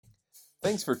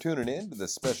Thanks for tuning in to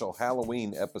this special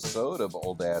Halloween episode of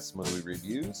Old Ass Movie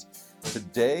Reviews.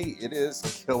 Today it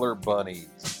is Killer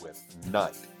Bunnies with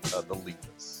Night of the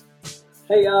Lepus.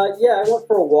 Hey, I went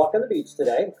for a walk on the beach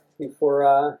today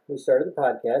before we started the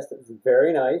podcast. It was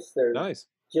very nice. They're Nice.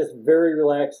 just very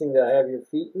relaxing to have your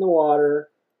feet in the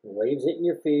water, the waves hitting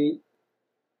your feet.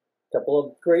 A couple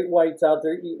of great whites out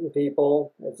there eating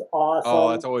people. It's awesome.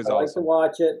 Oh, that's always I like to awesome.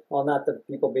 watch it. Well, not the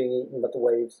people being eaten, but the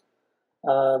waves.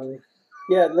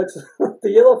 Yeah, it looks the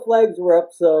yellow flags were up,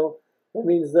 so that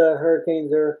means the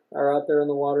hurricanes are out there in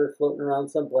the water floating around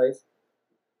someplace.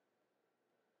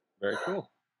 Very cool.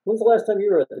 When's the last time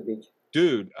you were at the beach?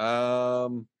 Dude,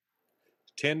 10,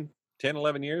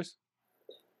 11 years?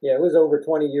 Yeah, it was over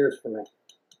 20 years for me.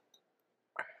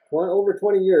 Over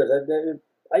 20 years.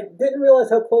 I didn't realize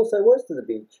how close I was to the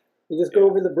beach. You just go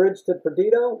over the bridge to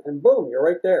Perdido, and boom, you're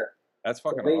right there. That's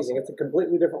fucking amazing. awesome. It's a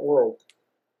completely different world.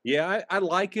 Yeah, I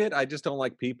like it. I just don't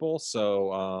like people,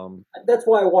 so... That's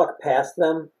why I walk past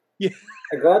them. Yeah.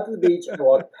 I go out to the beach, I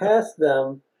walk past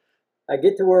them, I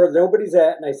get to where nobody's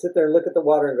at, and I sit there and look at the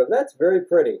water and go, that's very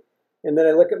pretty. And then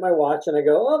I look at my watch and I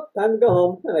go, oh, time to go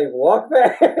home. And I walk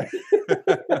back.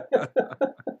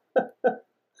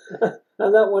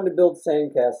 I'm not one to build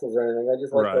sandcastles or anything. I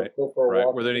just like to go for a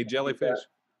walk. Were there any jellyfish?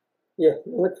 Yeah,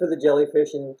 look for the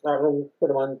jellyfish and put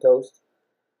them on toast.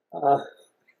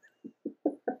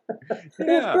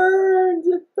 It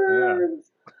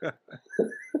burns. Yeah.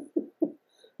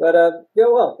 But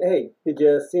well, hey, did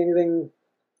you see anything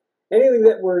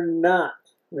that we're not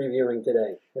reviewing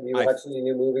today? Have you watched any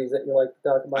new movies that you like to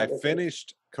talk about? I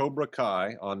finished Cobra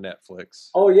Kai on Netflix.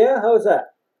 Oh yeah, how's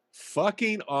that?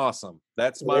 Fucking awesome.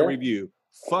 That's my review.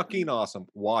 Fucking awesome.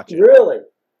 Watch it. Really?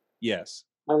 Yes.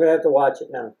 I'm gonna have to watch it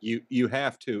now. You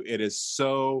have to. It is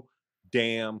so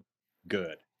damn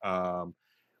good.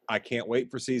 I can't wait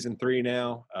for season 3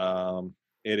 now.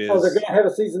 It is. Oh, they're gonna have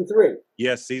a season 3.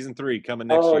 Yes, season 3 coming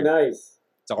next year. Oh, nice.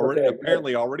 It's already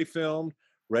apparently already filmed,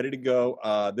 ready to go.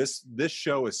 This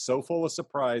show is so full of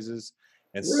surprises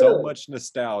and so much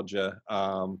nostalgia.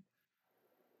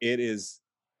 It is,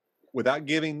 without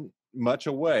giving much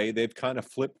away, they've kind of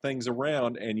flipped things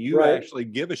around, and you actually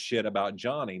give a shit about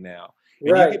Johnny now. And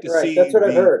you get to see that's what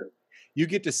I heard. You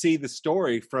get to see the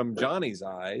story from Johnny's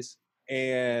eyes,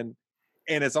 and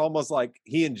it's almost like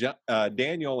he and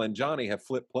Daniel and Johnny have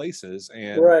flipped places,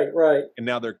 and and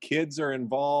now their kids are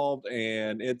involved,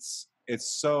 and it's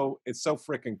so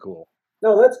freaking cool.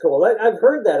 No, that's cool. I've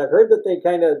heard that. I've heard that they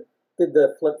kind of did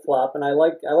the flip flop, and I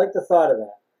like the thought of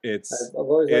that. It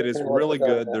is really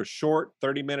good. They're short,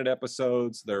 30-minute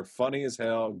episodes. They're funny as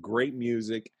hell. Great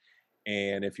music,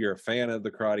 and if you're a fan of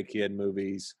the Karate Kid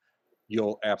movies,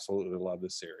 you'll absolutely love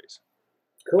this series.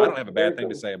 Cool. I don't have a bad thing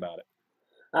to say about it.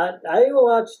 I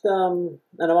watched, and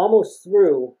I'm almost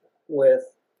through with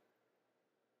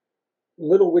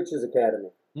Little Witches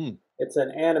Academy. It's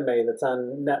an anime that's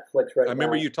on Netflix right now. I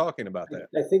remember you talking about that.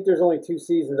 I think there's only 2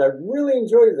 seasons. I really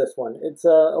enjoyed this one. It's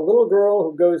a little girl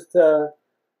who goes to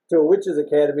a witch's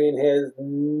academy and has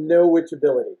no witch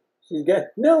ability. She's got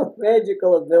no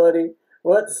magical ability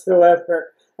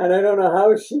whatsoever. And I don't know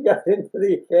how she got into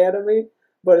the academy,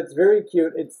 but it's very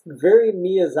cute. It's very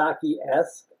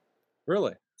Miyazaki-esque.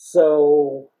 Really?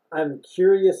 So I'm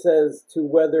curious as to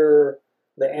whether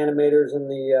the animators and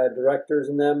the directors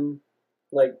and them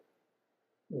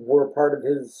were part of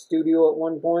his studio at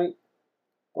one point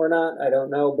or not. I don't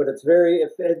know, but it's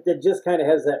it just kind of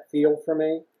has that feel for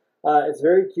me. It's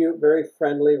very cute, very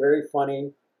friendly, very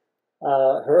funny.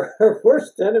 Her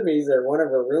worst enemies are one of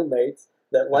her roommates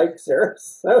that likes her,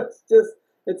 so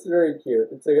it's very cute.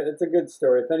 It's a good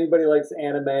story. If anybody likes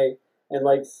anime and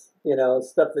likes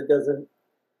stuff that doesn't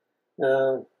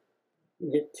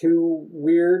get too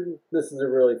weird, this is a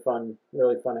really fun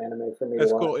anime for me to watch.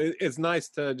 That's cool. It's nice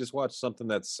to just watch something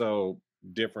that's so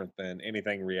different than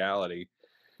anything reality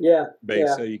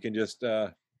based. So you can just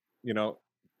damn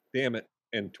it,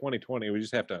 in 2020 we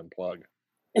just have to unplug.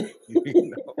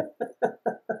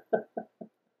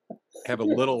 Have a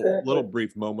little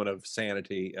brief moment of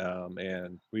sanity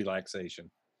and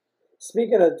relaxation.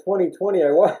 Speaking of 2020,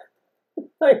 I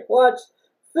watched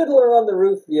Fiddler on the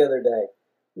Roof the other day.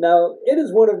 Now, it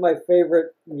is one of my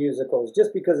favorite musicals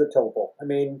just because of Topol. I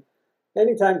mean,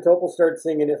 anytime Topol starts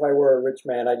singing If I Were a Rich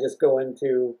Man, I just go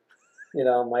into,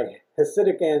 my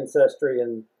Hasidic ancestry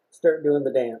and start doing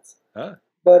the dance. Huh?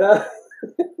 But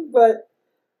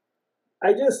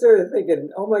I just started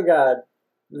thinking, oh my God,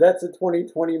 that's a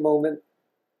 2020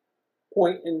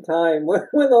 point in time when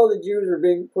all the Jews were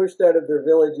being pushed out of their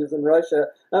villages in Russia.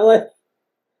 I'm like,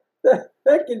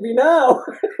 that could be now.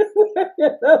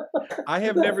 I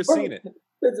have never seen it.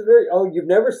 You've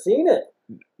never seen it?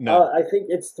 No, I think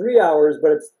it's 3 hours,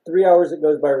 but it's 3 hours that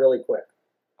goes by really quick.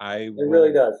 I It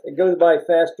really will. does. It goes by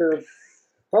faster.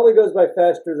 Probably goes by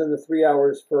faster than the 3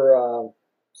 hours for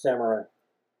Samurai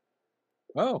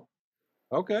Oh,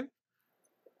 okay.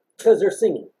 because they're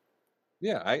singing.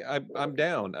 Yeah, I'm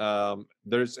down.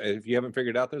 There's if you haven't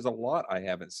figured out, there's a lot I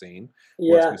haven't seen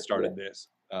once we Yeah, started this.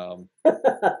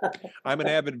 I'm an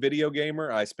avid video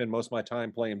gamer. I spend most of my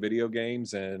time playing video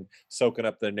games and soaking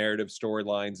up the narrative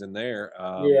storylines in there.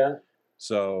 yeah.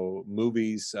 So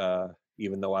movies,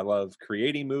 even though I love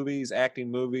creating movies,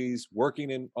 acting movies,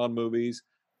 working on movies,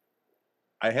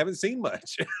 I haven't seen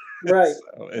much. Right,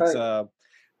 So it's right.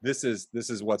 this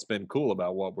is what's been cool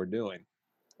about what we're doing.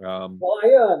 Um, Well,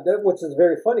 which is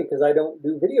very funny because I don't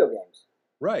do video games.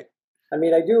 right. I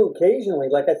mean, I do occasionally.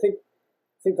 Like I think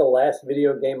the last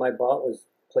video game I bought was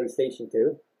PlayStation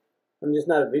 2. I'm just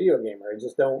not a video gamer. I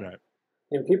just don't. Right.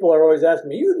 And people are always asking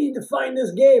me, "You need to find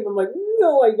this game." I'm like,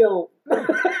 "No, I don't."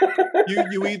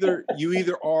 You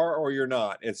either are or you're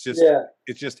not. Yeah,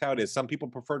 It's just how it is. Some people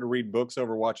prefer to read books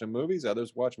over watching movies.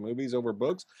 Others watch movies over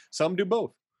books. Some do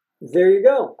both. there you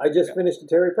go. I just Yeah. finished a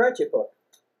Terry Pratchett book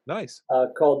Nice.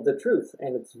 called The Truth,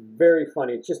 and it's very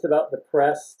funny. It's just about the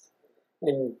press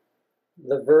and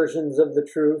the versions of the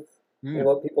truth and Mm,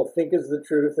 what people think is the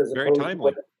truth as very opposed to what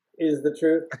timely. is the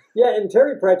truth. Yeah, and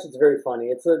Terry Pratchett's very funny.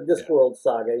 It's a Yeah. Discworld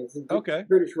saga. He's a Okay.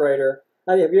 British writer.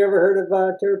 Have you ever heard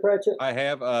of Terry Pratchett? I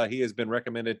have. He has been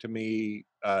recommended to me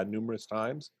numerous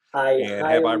times. I And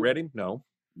have I highly, read him? No.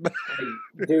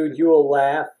 dude, you will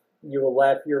laugh. You will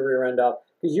laugh your rear end off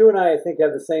because you and I think,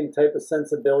 have the same type of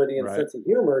sensibility and Right. sense of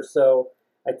humor. So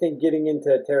I think getting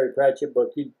into a Terry Pratchett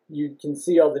book, you can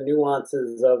see all the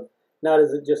nuances of not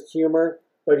is it just humor,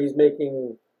 but he's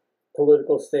making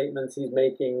political statements. He's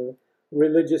making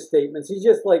religious statements. He's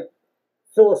just like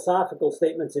philosophical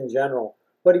statements in general.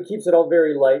 But he keeps it all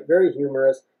very light, very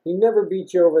humorous. He never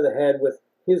beats you over the head with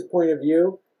his point of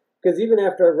view. Because even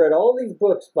after I've read all these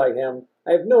books by him,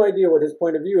 I have no idea what his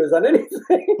point of view is on anything.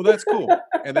 Well, that's cool,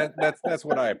 and that's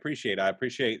what I appreciate. I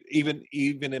appreciate even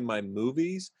in my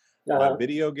movies, my uh-huh.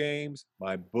 video games,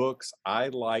 my books. I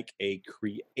like a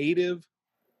creative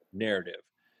narrative.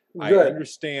 I Good.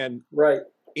 understand Right.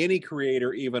 any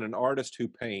creator, even an artist who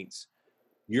paints,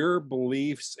 your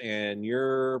beliefs and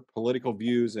your political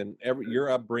views and your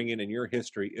upbringing and your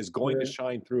history is going to Mhm.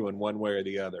 shine through in one way or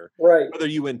the other, Right. whether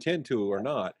you intend to or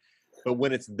not. But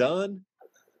when it's done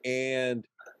and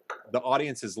the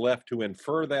audience is left to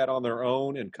infer that on their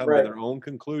own and come to Right. their own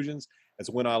conclusions, that's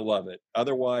when I love it.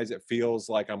 Otherwise, it feels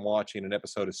like I'm watching an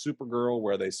episode of Supergirl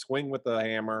where they swing with the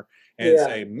hammer and Yeah.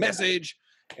 say message,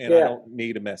 and I Yeah. don't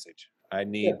need a message. I Yeah.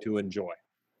 need to enjoy.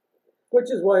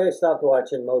 Which is why I stopped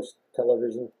watching most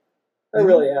television. I Mhm.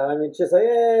 really am. I mean, it's just like,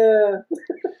 yeah,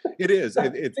 It is.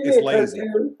 It, give me it's a lazy.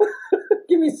 cartoon.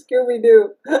 Give me Scooby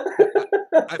Doo.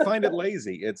 I find it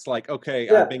lazy. It's like, okay,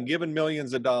 I've Yeah. been given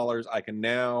millions of dollars. I can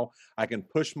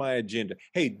push my agenda.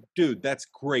 Hey, dude, that's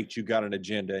great. You got an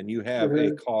agenda and you have a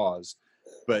Hmm. cause,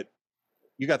 but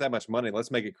you got that much money.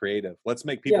 Let's make it creative. Let's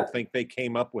make people Yeah. think they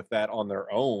came up with that on their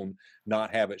own,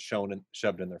 not have it shown and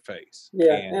shoved in their face.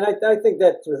 Yeah. And And I think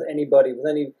that's with anybody,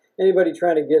 anybody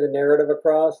trying to get a narrative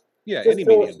across. yeah, Just any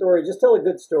tell a medium. story. Just tell a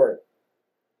good story. And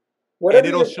Whatever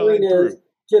it'll your point shine is, through.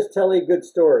 just tell a good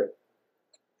story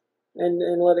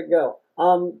and let it go.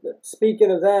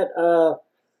 Speaking of that,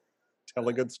 Tell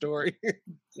a good story.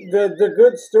 the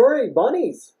good story,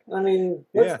 bunnies. I mean,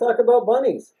 let's Yeah. talk about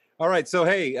bunnies. All right. So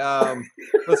hey,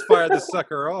 let's fire this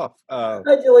sucker off.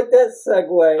 How'd you like that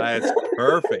segue? It's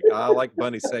perfect. I like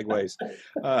bunny segues.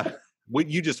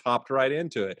 You just hopped right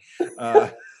into it.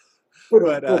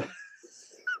 But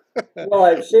Well,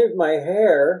 I've shaved my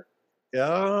hair.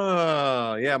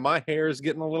 oh yeah, my hair is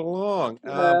getting a little long.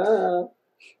 Uh,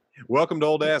 Welcome to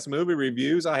Old Ass Movie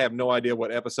Reviews. I have no idea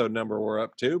what episode number we're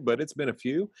up to, but it's been a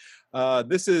few.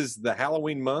 This is the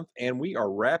Halloween month, and we are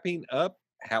wrapping up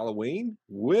Halloween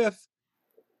with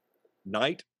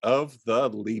Night of the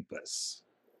Lepus.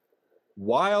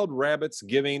 Wild rabbits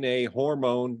giving a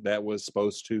hormone that was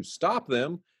supposed to stop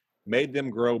them made them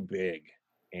grow big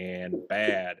and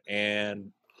bad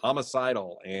and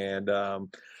homicidal. And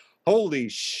holy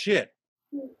shit,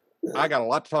 I got a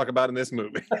lot to talk about in this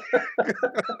movie.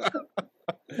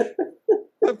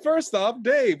 But first off,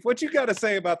 Dave, what you got to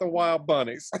say about the wild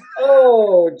bunnies?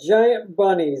 oh, giant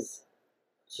bunnies.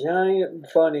 Giant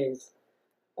bunnies.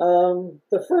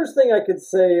 The first thing I could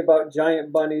say about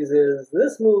giant bunnies is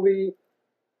this movie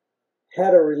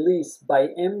had a release by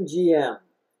MGM,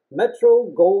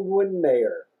 Metro Goldwyn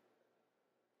Mayer.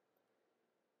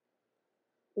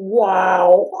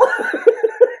 Wow.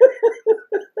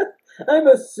 I'm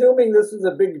assuming this was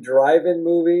a big drive-in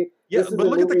movie. Yeah, This is but a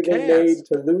look at the movie they made cast.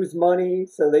 to lose money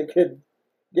so they could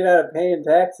get out of paying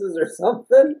taxes or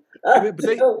something. I I mean,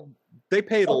 but don't. they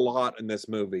paid a Oh, lot in this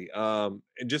movie. And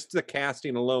just the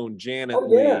casting alone, Janet oh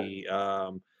yeah, Leigh,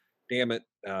 damn it,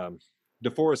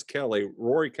 DeForest Kelly,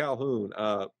 Rory Calhoun.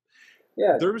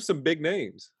 yeah, There were some big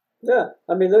names. yeah.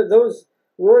 I mean, those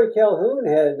Rory Calhoun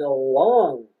had a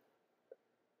long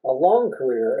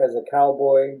career as a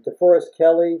cowboy. DeForest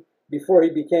Kelly, before he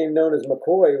became known as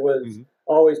McCoy, was Mhm.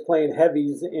 always playing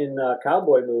heavies in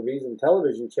cowboy movies and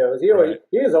television shows. Right.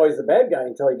 He was always the bad guy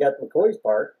until he got McCoy's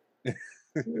part. He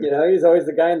was always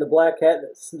the guy in the black hat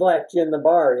that slapped you in the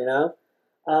bar.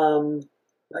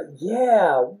 But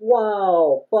yeah,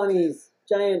 wow, bunnies,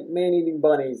 giant man-eating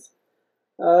bunnies.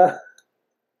 Uh,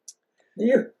 do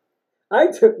you? I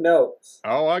took notes.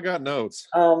 Oh, I got notes.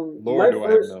 My Lord, do I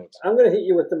have first, notes. I'm going to hit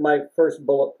you with my first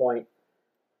bullet point.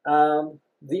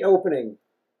 The opening,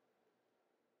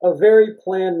 a very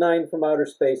planned Nine from Outer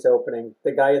Space opening.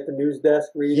 The guy at the news desk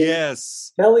reading,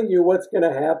 Yes. telling you what's going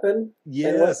to happen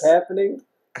and what's Yes. happening.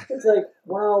 It's like,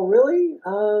 wow, really?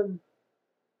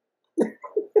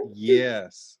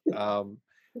 Yes.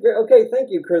 Okay, thank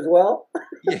you, Criswell.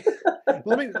 Yeah.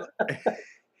 Let me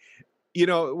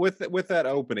with that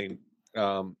opening,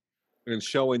 and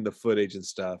showing the footage and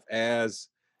stuff, as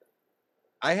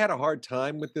I had a hard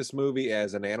time with this movie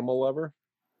as an animal lover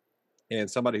and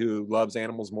somebody who loves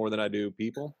animals more than I do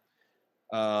people.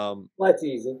 Well, that's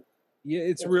easy. Yeah,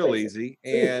 it's Let's real face it. easy.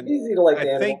 It's And easy to like I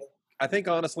think animals. I think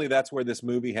honestly that's where this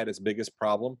movie had its biggest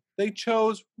problem. They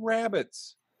chose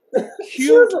rabbits.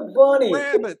 Choose Cute a bunny.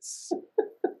 rabbits.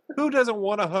 Who doesn't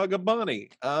want to hug a bunny?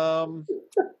 If I'm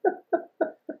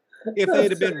they'd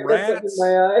have sorry, been I got something in rats,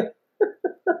 my eye.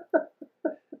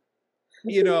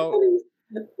 you know, Bunnies.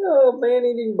 Oh,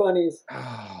 man-eating bunnies.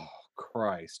 oh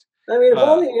Christ. I mean, of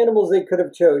all Uh the animals they could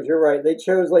have chose, you're right. They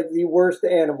chose like the worst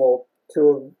animal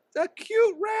to a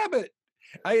cute rabbit.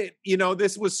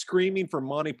 This was screaming for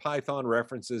Monty Python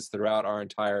references throughout our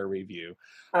entire review.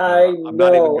 I I'm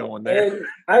not even know, going there.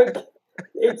 and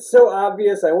it's so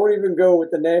obvious. I won't even go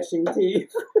with the gnashing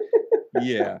teeth.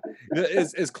 Yeah.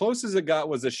 As close as it got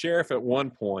was the sheriff at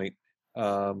one point.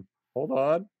 Hold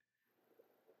on.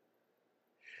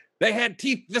 They had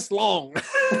teeth this long.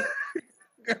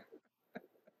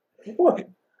 What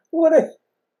what I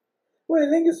what I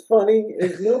think is funny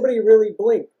is nobody really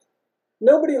blinked.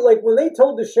 Nobody, like, when they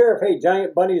told the sheriff, "Hey,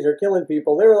 giant bunnies are killing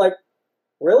people," they were like,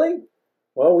 "Really?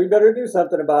 Well, we better do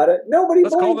something about it." Nobody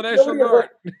Let's call the blinked. National Nobody was Guard.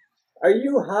 like, "Are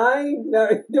you high? No,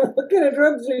 what kind of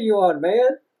drugs are you on, man?"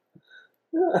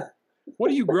 What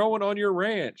are you growing on your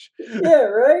ranch? Yeah,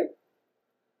 right.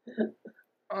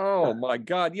 Oh my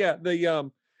God. Yeah. The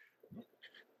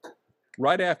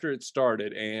right after it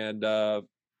started and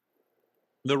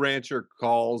the rancher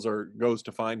calls or goes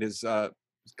to find his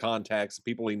contacts,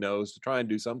 people he knows, to try and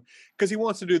do something because he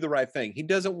wants to do the right thing. He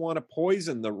doesn't want to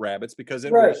poison the rabbits because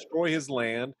it will Right. destroy his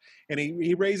land, and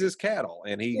he raises cattle,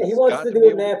 and Yeah, he he's wants got to to do be a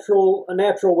able to.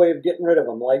 natural way of getting rid of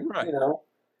them, like Right.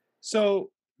 So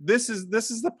this is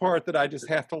the part that I just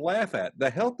have to laugh at.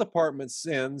 The health department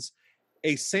sends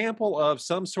a sample of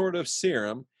some sort of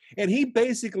serum, and he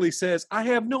basically says, "I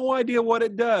have no idea what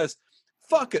it does.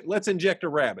 Fuck it, let's inject a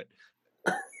rabbit."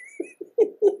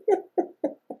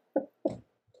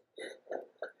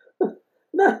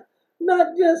 not not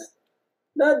just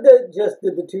not that just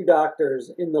did the two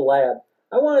doctors in the lab.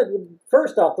 I wanted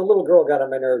first off, the little girl got on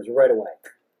my nerves right away.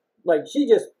 Like she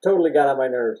just totally got on my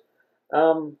nerves.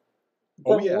 Um,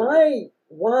 Oh but yeah, why?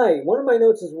 Why? One of my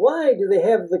notes is why do they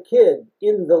have the kid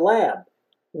in the lab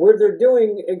where they're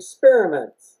doing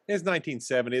experiments? it's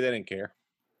 1970. They didn't care.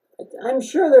 I'm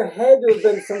sure there had to have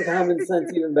been some common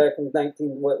sense even back in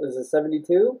what was it,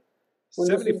 72 when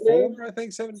this was made? 74, I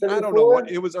think 70. I don't know what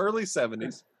 74? it was. Early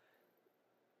 70s.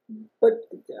 But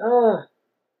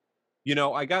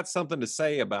I got something to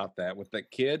say about that with that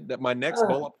kid. That my next uh,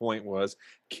 bullet point was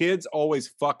kids always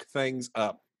fuck things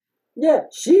up. yeah,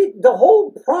 the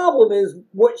whole problem is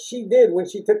what she did when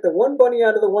she took the one bunny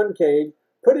out of the one cage,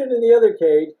 put it in the other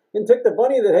cage, and took the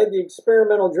bunny that had the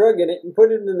experimental drug in it and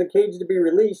put it in the cage to be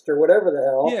released or whatever the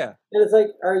hell. Yeah, And it's like,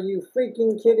 are you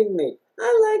freaking kidding me?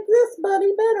 I like this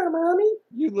bunny better, mommy.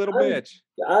 you little I'm bitch.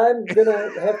 I'm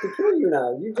gonna have to kill you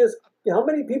now. How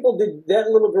many people did that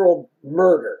little girl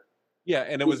murder Yeah,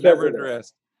 and it was because never of this?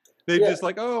 addressed. They Yeah, just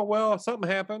like, oh well, something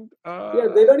happened. yeah,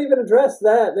 they don't even address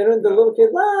that. They don't. The No. little kid,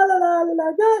 la la la la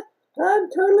la. That I'm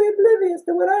totally oblivious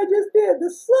to what I just did. The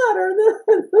slaughter of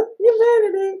the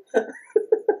humanity.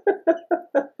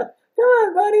 Come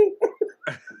on, buddy.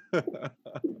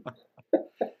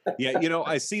 Yeah,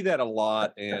 I see that a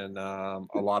lot in a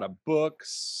lot of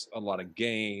books, a lot of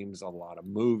games, a lot of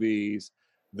movies.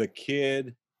 The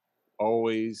kid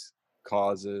always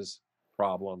causes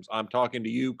problems. I'm talking to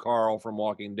you, Carl from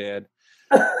Walking Dead.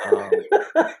 Um,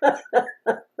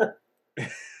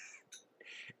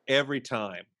 every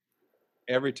time,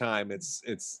 it's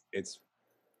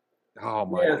oh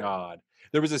my Yeah. god.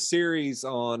 There was a series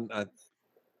on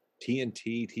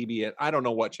TNT, TBS, I don't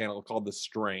know what channel, called The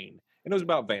Strain. And it was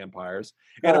about vampires.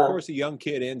 And of course, a young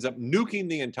kid ends up nuking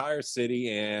the entire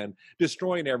city and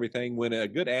destroying everything when a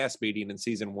good ass beating in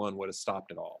season 1 would have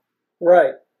stopped it all.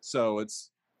 Right. So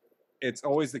it's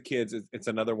always the kids. It's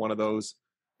another one of those.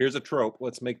 Here's a trope.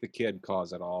 Let's make the kid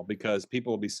cause it all because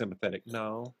people will be sympathetic.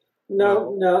 No.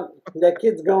 No, that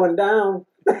kid's going down.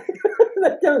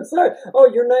 I'm sorry.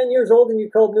 Oh, you're 9 years old and you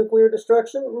called nuclear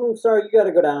destruction? Sorry, you got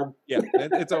to go down. Yeah,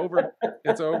 it's over.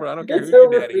 It's over. I don't care It's who your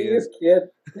over daddy for you, is. kid.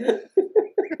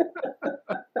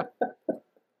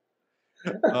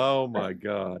 Oh my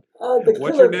god. The What's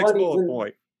killer your next bunnies bullet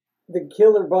point? the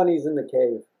killer bunnies in the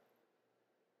cave.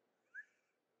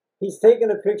 He's taking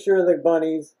a picture of the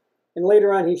bunnies, and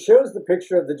later on he shows the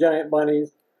picture of the giant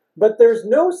bunnies, but there's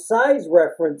no size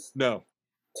reference No.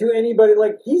 to anybody.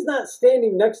 Like, he's not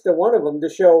standing next to one of them to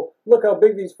show, look how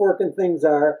big these forking things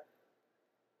are.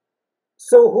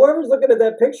 So whoever's looking at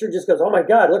that picture just goes, oh my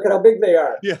God, look at how big they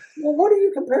are. Yeah. Well, what are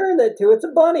you comparing that to? It's a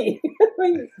bunny. I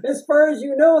mean, as far as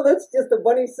you know, that's just a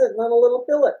bunny sitting on a little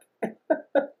hillock.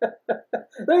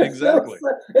 Exactly.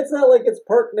 It's not like it's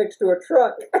parked next to a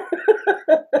truck.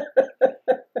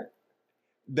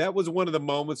 That was one of the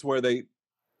moments where they,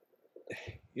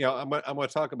 I'm going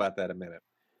to talk about that in a minute.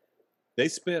 They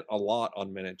spent a lot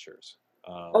on miniatures.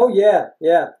 Oh yeah.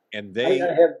 And I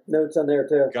have notes on there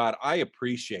too. God, I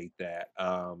appreciate that.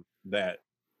 That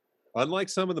unlike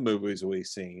some of the movies we've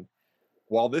seen,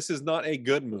 while this is not a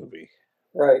good movie,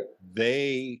 right?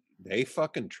 They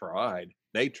fucking tried.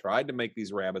 They tried to make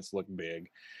these rabbits look big.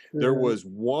 Mm-hmm. There was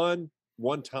one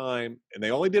time, and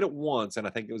they only did it once, and I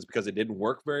think it was because it didn't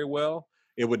work very well.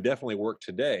 It would definitely work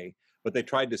today, but they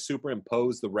tried to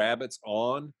superimpose the rabbits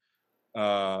on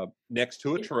next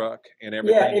to a truck and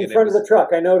everything. Yeah, in front of the truck.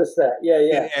 I noticed that. Yeah.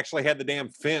 And it actually had the damn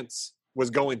fence was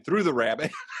going through the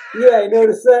rabbit. Yeah, I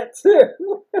noticed that too.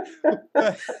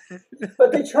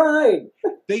 But they tried.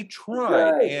 They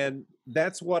tried, and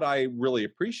that's what I really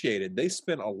appreciated. They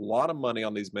spent a lot of money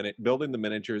on these building the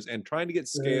miniatures and trying to get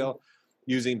scale,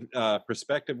 using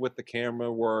perspective with the camera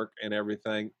work and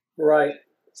everything. Right.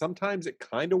 Sometimes it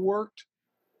kind of worked,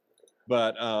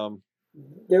 but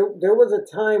there was a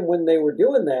time when they were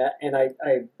doing that, and I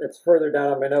it's further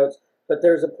down on my notes, but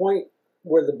there's a point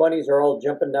where the bunnies are all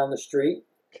jumping down the street.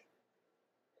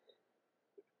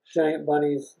 Giant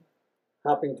bunnies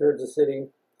hopping towards the city.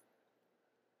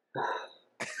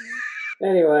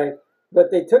 Anyway,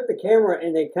 but they took the camera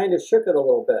and they kind of shook it a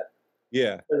little bit.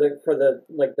 Yeah. For the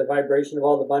like the vibration of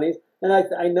all the bunnies. And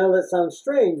I know that sounds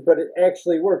strange, but it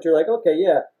actually worked. You're like, okay,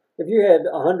 yeah. If you had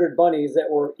 100 bunnies that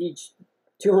were each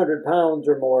 200 pounds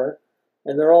or more,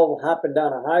 and they're all hopping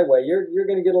down a highway, you're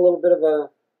going to get a little bit of a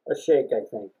shake, I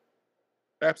think.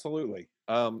 Absolutely.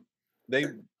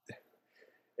 The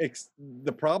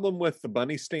problem with the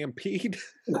bunny stampede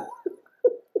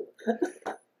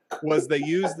was they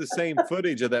used the same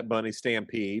footage of that bunny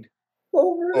stampede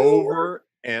over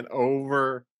and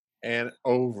over and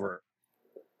over.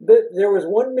 There was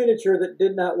one miniature that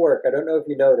did not work. I don't know if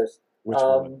you noticed. Which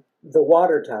one? The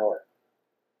water tower.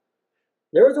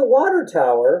 There was a water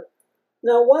tower.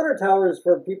 Now, water towers,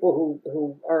 for people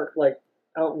who aren't like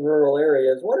out in rural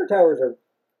areas, water towers are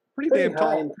pretty damn high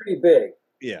tall and pretty big.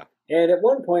 Yeah. And at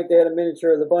one point, they had a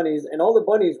miniature of the bunnies, and all the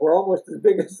bunnies were almost as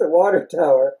big as the water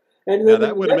tower. And now then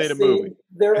that would have made a movie.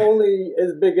 They're only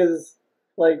as big as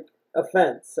like a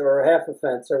fence or half a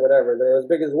fence or whatever. They're as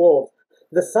big as wolves.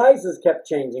 The sizes kept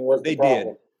changing. The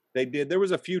problem. They did. There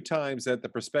was a few times that the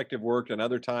perspective worked, and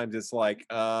other times it's like,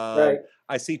 right.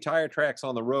 I see tire tracks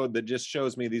on the road that just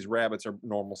shows me these rabbits are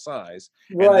normal size,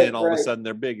 right, and then all of a sudden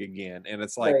they're big again, and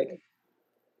it's like,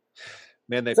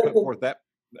 man, they put forth that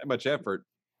much effort.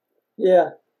 Yeah.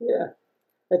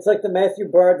 It's like the Matthew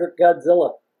Broderick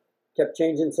Godzilla kept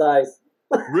changing size.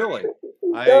 Really?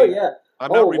 Oh yeah.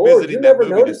 I'm not revisiting that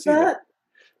movie to see that.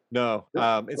 No,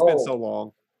 it's been so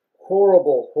long.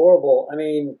 Horrible. I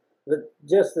mean,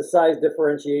 just the size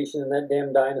differentiation in that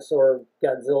damn dinosaur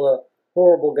Godzilla,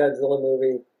 horrible Godzilla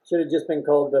movie. Should have just been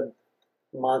called The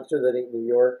Monster That Ate New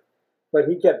York. But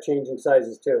he kept changing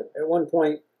sizes too. At one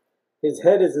point, his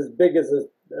head is as big as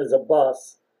a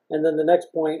bus, and then the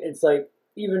next point it's like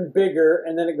even bigger,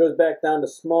 and then it goes back down to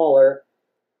smaller.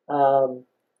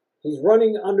 he's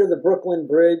running under the Brooklyn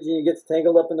Bridge and he gets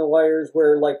tangled up in the wires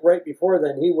where, like, right before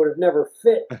then, he would have never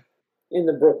fit in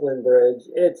the Brooklyn Bridge.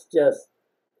 It's just,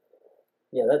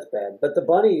 yeah, that's bad. But the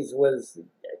bunnies was,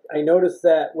 I noticed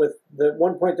that with the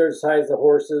one point they're as high as the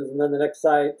horses, and then the next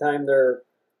time they're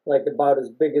like about as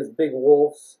big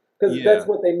wolves. Because that's Yeah.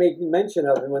 what they make mention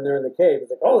of when they're in the cave. It's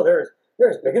like, oh, they're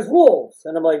as big as wolves.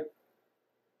 And I'm like,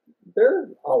 they're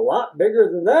a lot bigger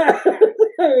than that.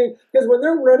 I mean, because when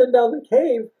they're running down the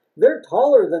cave, they're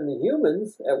taller than the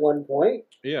humans at one point.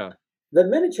 Yeah. The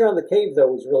miniature on the cave,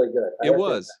 though, was really good. It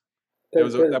was.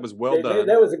 That was well done.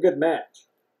 That was a good match.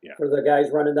 Yeah. For the guys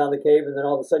running down the cave, and then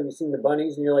all of a sudden you see the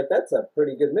bunnies, and you're like, "That's a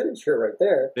pretty good miniature right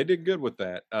there." They did good with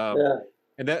that. Yeah.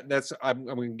 And that's I'm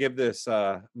going to give this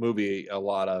movie a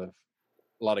lot of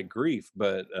grief,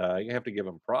 but you have to give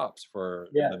them props for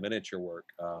the miniature work.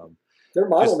 Their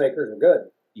model makers are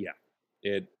good. Yeah,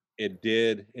 it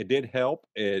did help.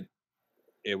 It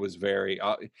was very.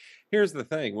 Here's the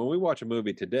thing: when we watch a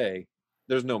movie today,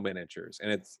 there's no miniatures,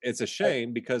 and it's a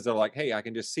shame because they're like, hey, I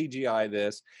can just CGI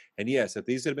this, and yes, if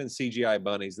these had been CGI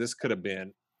bunnies, this could have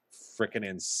been freaking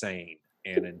insane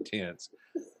and intense.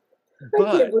 But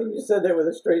I can't believe you said that with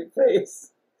a straight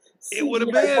face. It would have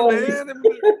been,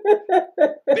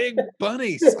 man. Big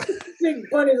bunnies. Big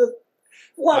bunnies with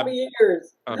floppy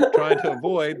ears. I'm trying to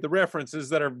avoid the references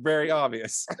that are very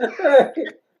obvious.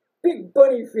 Big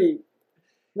bunny feet.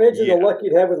 Imagine the luck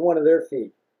you'd have with one of their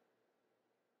feet.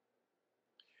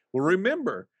 Well,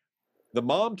 remember, the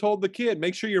mom told the kid,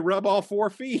 make sure you rub all 4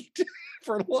 feet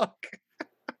for luck.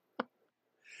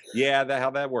 Yeah,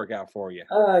 how'd that work out for you?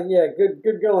 Yeah,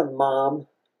 good going, Mom.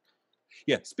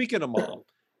 Yeah, speaking of Mom,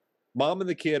 Mom and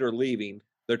the kid are leaving.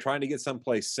 They're trying to get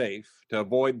someplace safe to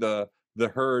avoid the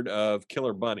herd of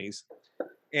killer bunnies.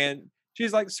 And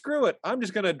she's like, screw it. I'm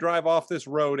just going to drive off this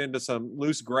road into some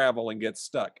loose gravel and get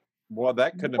stuck. Well,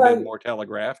 that couldn't have been more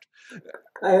telegraphed.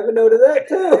 I have a note of that,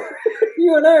 too.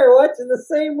 You and I are watching the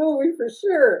same movie for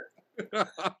sure.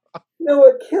 No,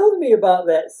 what killed me about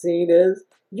that scene is,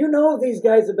 these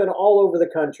guys have been all over the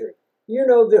country. Her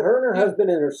and her husband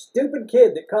and her stupid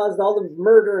kid that caused all the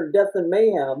murder and death and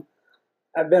mayhem.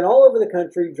 I've been all over the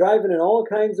country, driving in all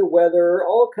kinds of weather,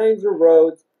 all kinds of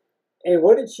roads. And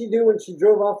what did she do when she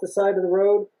drove off the side of the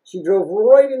road? She drove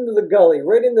right into the gully,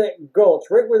 right into that gulch,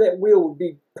 right where that wheel would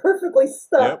be perfectly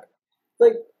stuck. Yep.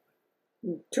 Like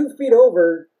 2 feet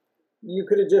over, you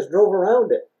could have just drove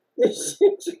around it.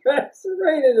 She drives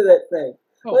right into that thing.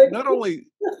 Oh, like, not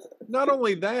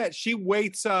only that, she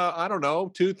waits, I don't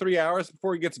know, 2-3 hours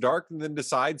before it gets dark and then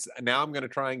decides, now I'm going to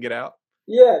try and get out.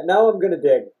 Yeah, now I'm going to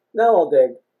dig. Now I'll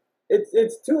dig.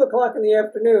 It's 2 o'clock in the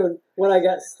afternoon when I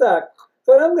got stuck,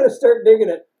 but I'm going to start digging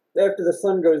it after the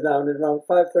sun goes down at around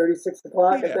 5:30, 6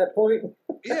 o'clock at that point.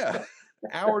 Yeah,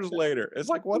 hours later. It's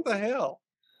like, what the hell?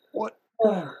 What?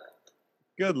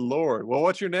 Good Lord. Well,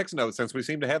 what's your next note, since we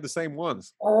seem to have the same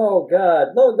ones? Oh, God.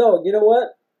 No, you know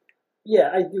what?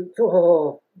 Yeah, I do.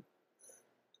 Oh.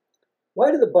 Why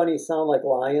do the bunnies sound like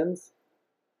lions?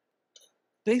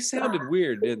 They sounded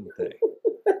weird, didn't they?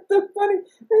 The bunny,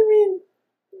 I mean,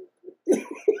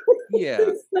 yeah,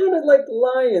 they sounded like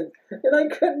lions, and I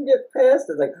couldn't get past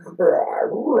it. Like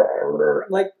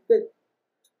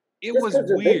it was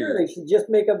weird. Bigger, they should just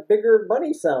make a bigger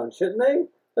bunny sound, shouldn't they?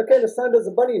 What kind of sound does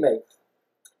a bunny make?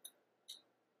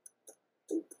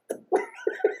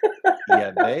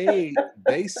 Yeah,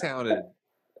 they sounded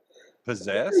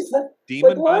possessed,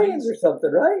 demon like lions bunnies or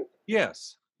something, right?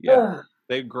 Yes, yeah.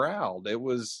 They growled. It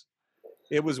was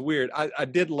weird. I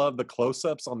did love the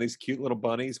close-ups on these cute little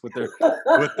bunnies with their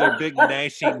big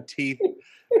gnashing teeth.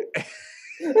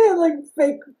 And like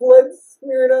fake blood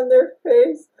smeared on their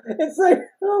face. It's like,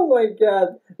 oh my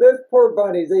God, those poor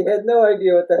bunnies. They had no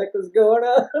idea what the heck was going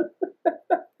on.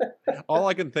 All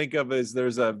I can think of is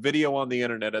there's a video on the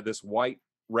internet of this white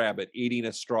rabbit eating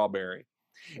a strawberry.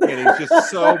 And he's just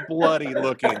so bloody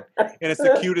looking. And it's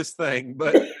the cutest thing.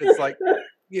 But it's like,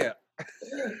 yeah.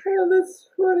 Oh, that's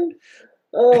funny.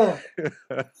 Oh.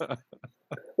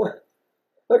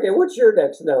 Okay, what's your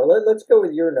next note? Let's go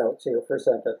with your notes here for a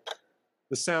second.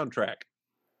 The soundtrack.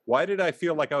 Why did I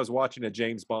feel like I was watching a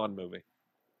James Bond movie?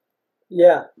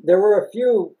 Yeah, there were a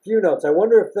few notes. I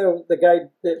wonder if the guy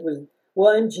that was...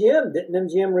 Well, MGM. Didn't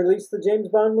MGM release the James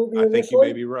Bond movie initially? I think you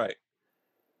may be right.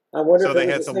 I wonder so if they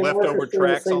had some leftover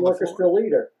tracks on the orchestra floor?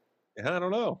 leader. I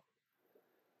don't know.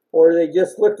 Or they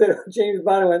just looked at James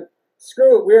Bond and went,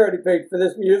 screw it, we already paid for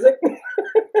this music.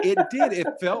 It did. It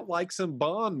felt like some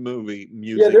Bond movie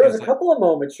music. Yeah, there was a couple of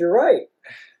moments. You're right.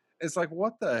 It's like,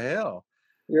 what the hell?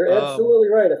 You're absolutely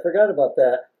right. I forgot about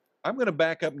that. I'm going to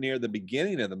back up near the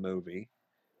beginning of the movie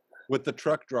with the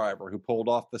truck driver who pulled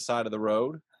off the side of the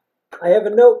road. I have a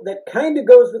note that kind of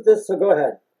goes with this, so go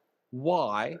ahead.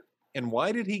 Why? And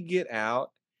why did he get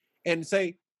out and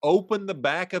say, open the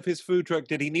back of his food truck?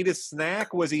 Did he need a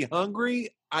snack? Was he hungry?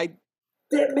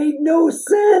 That made no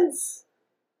sense.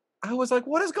 I was like,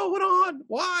 what is going on?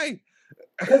 Why?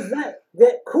 Because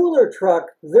that cooler truck,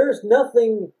 there's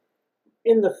nothing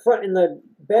in the front,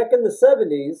 back in the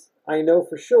 70s, I know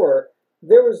for sure,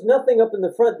 there was nothing up in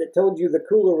the front that told you the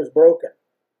cooler was broken.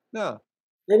 No.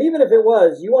 And even if it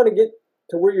was, you want to get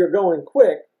to where you're going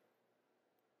quick.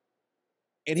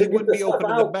 And he wouldn't be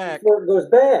opening the back before it goes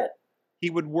bad. He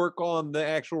would work on the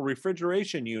actual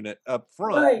refrigeration unit up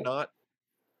front, right. not.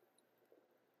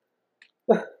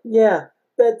 Yeah,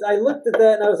 I looked at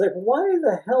that and I was like, why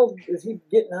the hell is he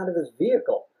getting out of his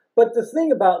vehicle? But the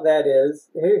thing about that is,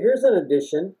 here's an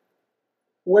addition.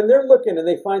 When they're looking and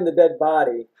they find the dead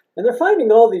body, and they're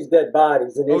finding all these dead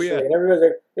bodies initially, and everybody's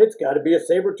like, it's got to be a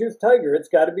saber-toothed tiger. It's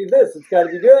got to be this. It's got to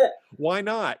be that. Why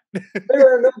not?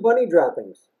 There are no bunny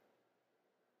droppings.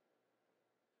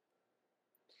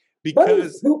 Because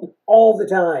bunnies poop all the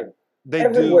time. They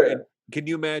everywhere. do. And can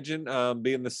you imagine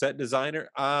being the set designer?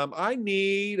 I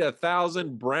need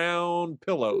 1,000 brown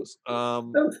pillows. I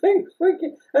mean,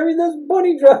 those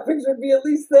bunny droppings would be at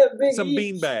least that big. Some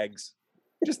bean bags.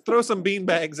 Just throw some bean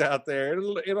bags out there.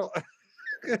 It'll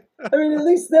I mean, at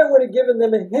least that would have given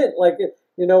them a hint. Like,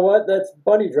 you know what? That's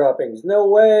bunny droppings. No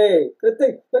way. That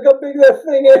thing. Look how big that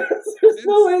thing is. There's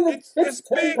no way that it's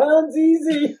 10 big. Pounds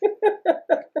easy.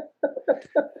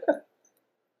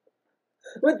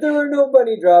 But there were no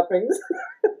bunny droppings.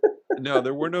 No,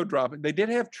 there were no droppings. They did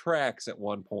have tracks at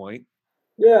one point.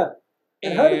 Yeah.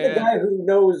 And how did the guy who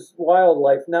knows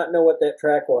wildlife not know what that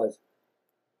track was?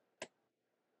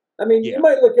 I mean, you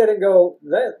might look at it and go,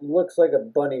 that looks like a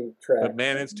bunny track. But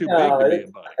man, it's too big to be a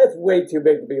bunny. It's way too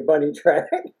big to be a bunny track.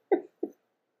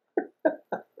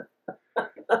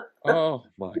 Oh,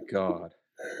 my God.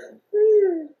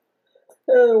 I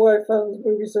don't know why I found this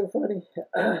movie so funny.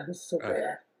 It's so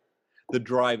bad. The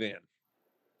drive-in.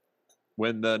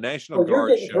 When the National Guard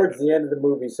you're getting towards the end of the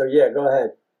movie, so yeah, go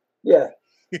ahead. Yeah.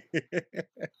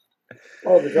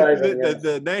 Oh, the drive-in.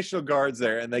 The National Guard's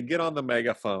there, and they get on the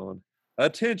megaphone.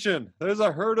 Attention, there's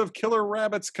a herd of killer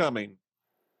rabbits coming.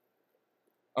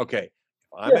 Okay, if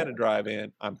I'm at a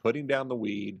drive-in, I'm putting down the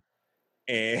weed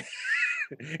and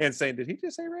and saying, did he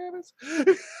just say rabbits?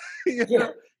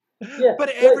 Yeah. But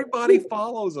everybody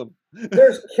follows them.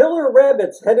 There's killer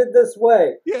rabbits headed this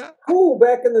way. Yeah. Who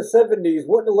back in the 70s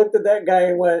wouldn't have looked at that guy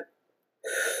and went,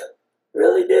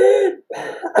 really did?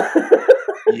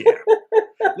 Yeah.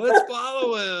 Let's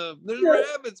follow him. There's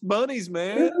rabbits, bunnies,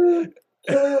 man.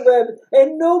 Killer rabbits.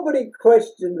 And nobody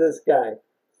questioned this guy.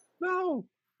 No.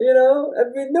 You know? I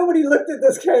mean, nobody looked at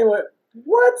this guy and went,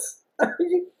 what?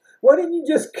 Why didn't you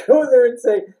just go there and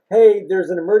say, hey,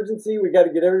 there's an emergency. We got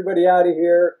to get everybody out of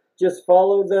here. Just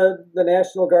follow the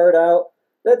National Guard out.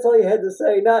 That's all you had to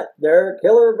say. Not, there are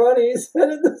killer bunnies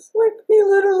headed this way. He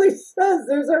literally says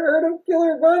there's a herd of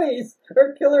killer bunnies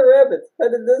or killer rabbits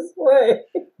headed this way.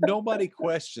 Nobody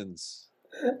questions.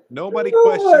 Nobody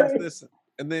questions this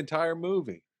in the entire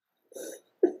movie.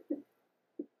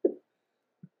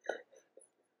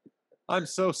 I'm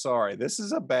so sorry. This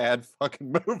is a bad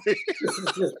fucking movie. This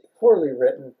is just poorly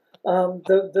written.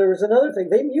 There was another thing.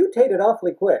 They mutated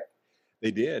awfully quick.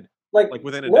 They did. Like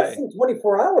within a day. Less than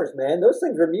 24 hours, man. Those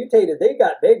things were mutated. They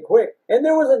got big quick. And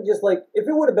there wasn't just like, if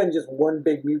it would have been just one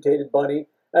big mutated bunny,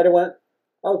 I'd have went,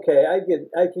 okay, I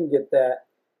can get that.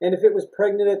 And if it was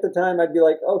pregnant at the time, I'd be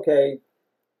like, okay,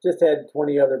 just had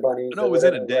 20 other bunnies. No, it was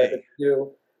in a day.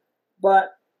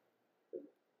 But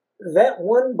that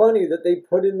one bunny that they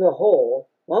put in the hole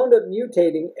wound up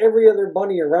mutating every other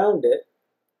bunny around it.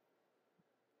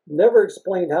 Never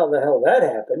explained how the hell that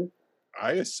happened.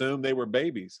 I assume they were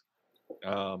babies.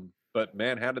 But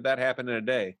man, how did that happen in a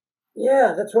day?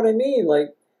 Yeah, that's what I mean.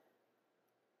 Like,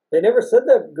 they never said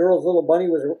that girl's little bunny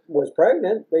was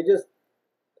pregnant. They just,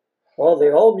 well, they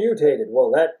all mutated.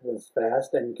 Well, that was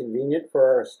fast and convenient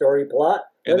for our story plot.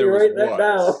 And there was, write that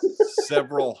down.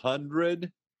 Several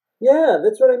hundred? Yeah,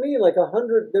 that's what I mean. Like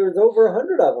 100. There was over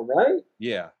 100 of them, right?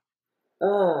 Yeah.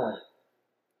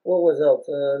 What was else?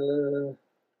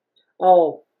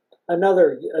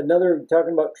 Another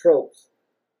talking about tropes.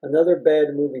 Another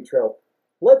bad movie trope.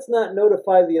 Let's not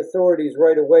notify the authorities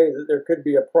right away that there could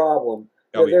be a problem.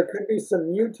 There could be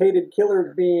some mutated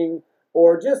killer being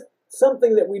or just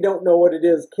something that we don't know what it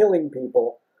is killing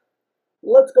people.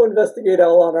 Let's go investigate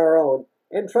all on our own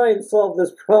and try and solve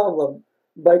this problem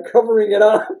by covering it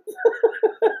up.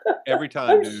 Every time,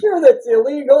 I'm sure that's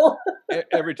illegal.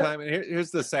 Every time. And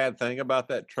here's the sad thing about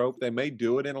that trope. They may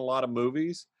do it in a lot of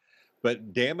movies,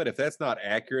 But damn it, if that's not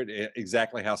accurate,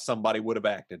 exactly how somebody would have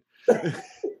acted,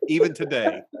 even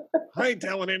today, I ain't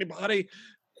telling anybody.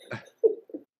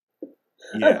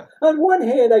 Yeah. On one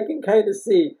hand, I can kind of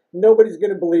see nobody's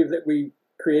going to believe that we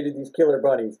created these killer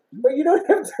bunnies. But you don't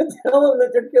have to tell them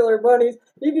that they're killer bunnies.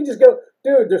 You can just go,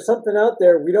 dude, there's something out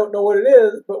there. We don't know what it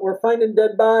is, but we're finding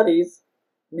dead bodies.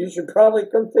 You should probably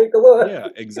come take a look. Yeah,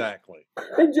 exactly.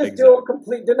 And just do a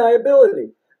complete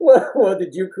deniability. Well,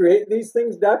 did you create these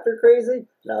things, Dr. Crazy?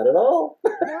 Not at all.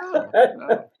 No.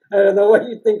 I don't know why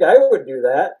you think I would do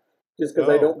that. Just because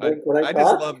I don't blink when I talk. I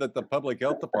just love that the public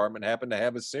health department happened to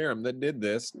have a serum that did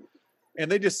this, and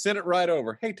they just sent it right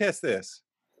over. Hey, test this.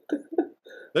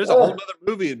 There's a whole other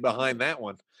movie behind that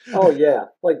one. Oh yeah,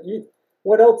 like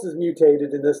what else is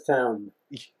mutated in this town?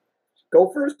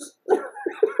 Gophers?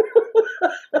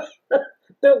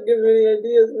 Don't give me any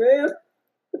ideas, man.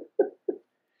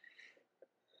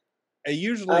 I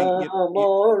usually I'm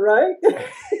all right.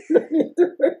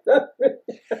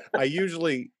 I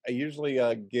usually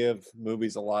give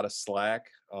movies a lot of slack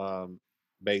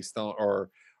based on or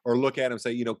look at them and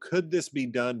say, you know, could this be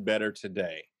done better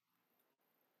today?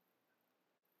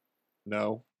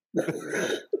 No.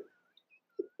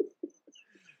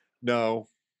 No.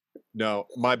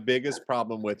 My biggest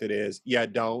problem with it is,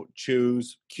 don't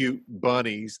choose cute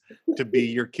bunnies to be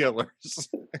your killers.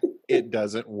 It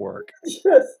doesn't work.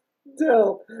 Just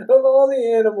don't. Of all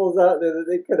the animals out there that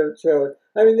they could have chose,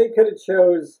 I mean, they could have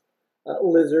chose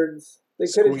lizards. They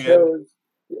could have chose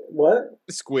what?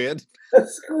 Squid. A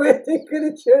squid. They could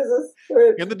have chose a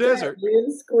squid in the desert.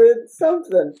 Indian squid,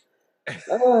 something.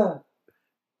 How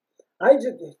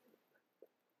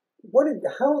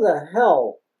the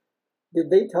hell did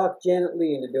they talk Janet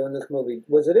Leigh into doing this movie?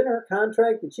 Was it in her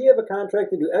contract? Did she have a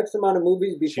contract to do X amount of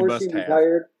movies before she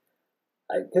retired?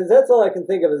 Because that's all I can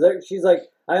think of. Is that she's like,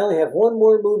 I only have one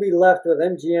more movie left with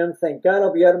MGM. Thank God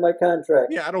I'll be out of my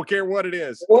contract. Yeah, I don't care what it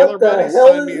is. What Killer the Bunnies, hell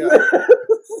sign is me up.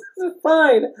 this?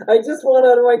 Fine. I just want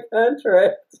out of my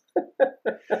contract.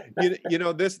 you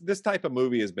know, this type of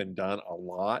movie has been done a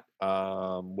lot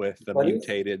with the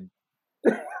mutated.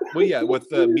 Well, yeah, with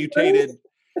the mutated.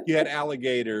 You had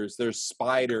alligators. There's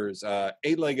spiders.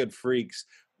 Eight-legged freaks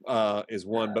is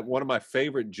one. But one of my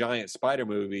favorite giant spider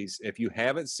movies, if you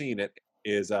haven't seen it,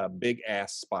 is Big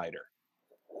Ass Spider.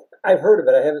 I've heard of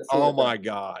it. I haven't seen it. Oh my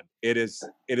God. It is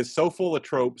so full of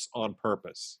tropes on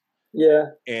purpose. Yeah.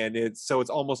 And it's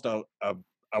almost a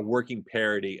working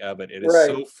parody of it. It is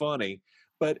so funny.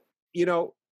 But, you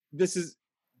know, this is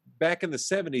back in the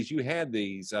 70s, you had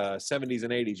these 70s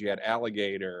and 80s, you had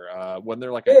alligator, when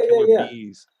they're like killer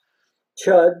bees.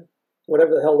 Chud,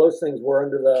 whatever the hell those things were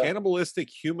under the cannibalistic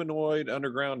humanoid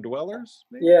underground dwellers.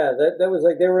 Maybe? Yeah, that was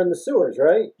like they were in the sewers,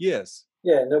 right? Yes.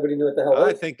 Yeah, nobody knew what the hell.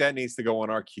 I think that needs to go on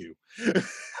our queue.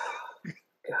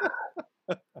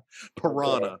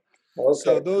 Piranha. Okay,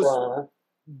 so Piranha.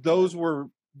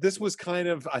 This was kind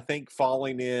of, I think,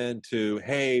 falling into,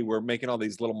 hey, we're making all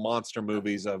these little monster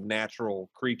movies of natural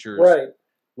creatures. Right.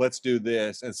 Let's do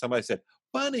this. And somebody said,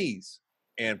 bunnies.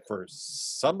 And for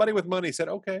somebody with money said,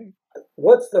 okay.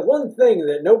 What's the one thing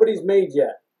that nobody's made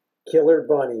yet? Killer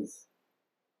bunnies.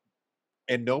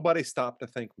 And nobody stopped to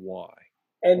think why.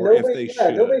 And nobody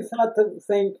thought to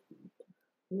think,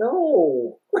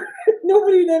 no.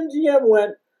 Nobody at MGM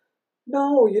went,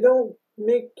 no, you don't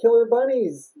make killer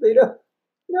bunnies. They don't.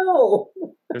 No.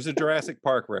 There's a Jurassic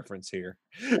Park reference here.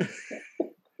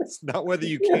 It's not whether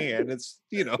you can. It's,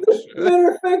 you know. Matter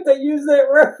of fact, I used that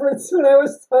reference when I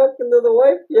was talking to the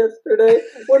wife yesterday.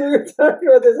 When we were talking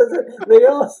about this, I said,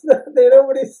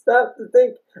 nobody stopped to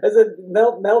think. I said,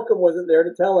 Malcolm wasn't there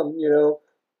to tell him, you know.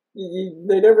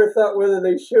 They never thought whether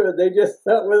they should. They just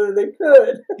thought whether they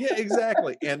could. Yeah,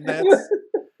 exactly. And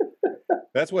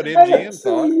that's what MGM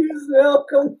thought. Use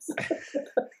Malcolm's.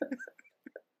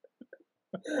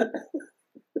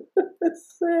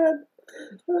 It's sad.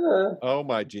 Oh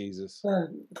my Jesus.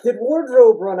 Did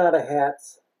wardrobe run out of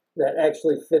hats that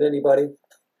actually fit anybody?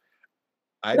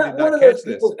 I did not one of catch those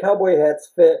this. people's cowboy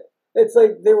hats fit. It's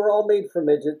like they were all made for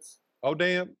midgets. Oh,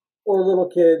 damn. Or little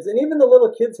kids. And even the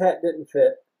little kid's hat didn't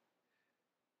fit.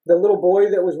 The little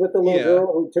boy that was with the little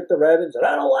girl who took the rabbit and said,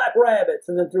 I don't like rabbits,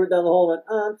 and then threw it down the hole and went,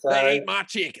 oh, I'm sorry. They ate my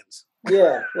chickens.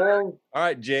 Yeah, well. All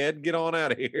right, Jed, get on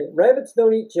out of here. Rabbits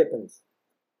don't eat chickens.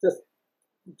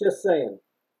 Just saying.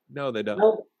 No, they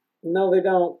don't. No, they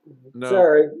don't. No.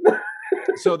 Sorry.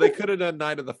 So they could have done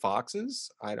Night of the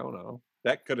Foxes? I don't know.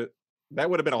 That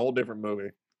would have been a whole different movie.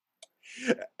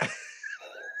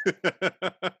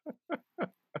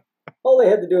 All they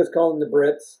had to do is call them the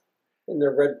Brits in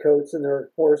their red coats and their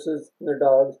horses and their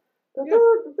dogs. Yeah.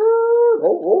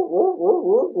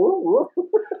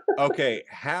 Okay,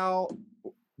 how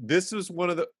this was one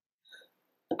of the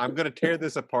I'm going to tear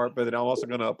this apart, but then I'm also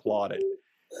going to applaud it.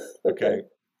 Okay.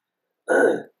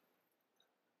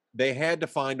 They had to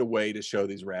find a way to show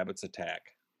these rabbits attack.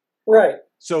 Right.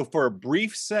 So for a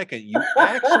brief second, you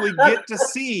actually get to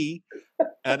see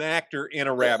an actor in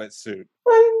a rabbit suit.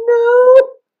 I know.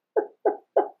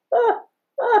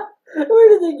 Where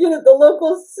did they get it? The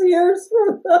local Sears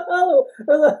from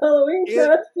the Halloween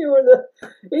costume or the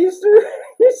Easter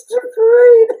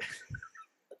parade?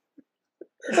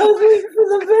 I was waiting for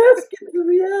the basket to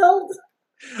be held.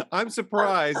 I'm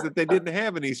surprised that they didn't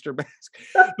have an Easter basket.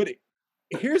 But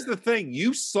here's the thing.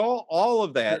 You saw all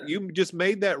of that. You just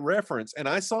made that reference, and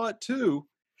I saw it too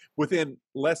within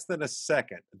less than a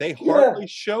second. They hardly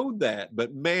showed that,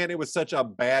 but man, it was such a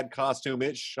bad costume.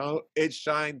 It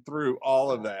shined through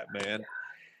all of that, man.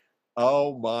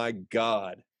 Oh my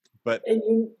God. But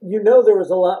and you know there was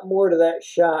a lot more to that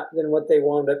shot than what they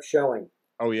wound up showing.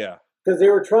 Oh yeah. Because they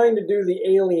were trying to do the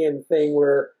alien thing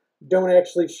where don't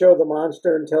actually show the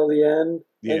monster until the end,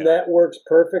 and that works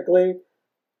perfectly.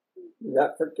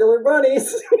 Not for killer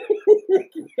bunnies.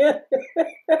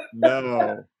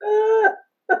 No.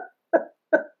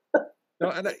 No,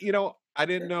 and I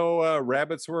didn't know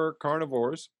rabbits were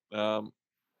carnivores. No,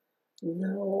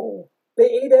 they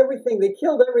ate everything. They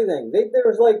killed everything. They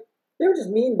were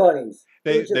just mean bunnies.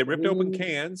 They ripped open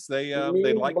cans. They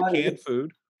liked canned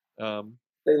food.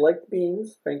 They liked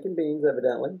beans, Franken beans,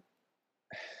 evidently.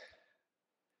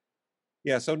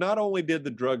 Yeah, so not only did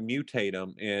the drug mutate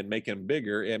them and make them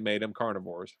bigger, it made them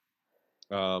carnivores.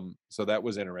 So that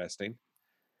was interesting.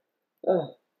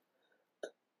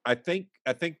 I think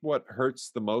what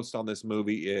hurts the most on this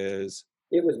movie is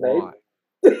it was made.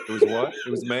 It was what?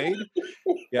 It was made?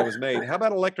 Yeah, it was made. How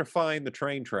about electrifying the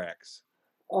train tracks?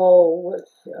 Oh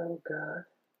God.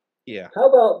 Yeah. How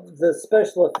about the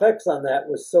special effects on that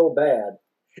was so bad?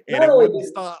 And not it only wouldn't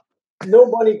stop.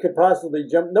 Nobody could possibly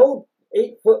jump. No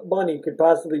 8-foot bunny could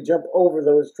possibly jump over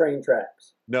those train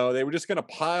tracks. No, they were just going to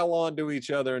pile onto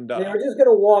each other and die. They were just going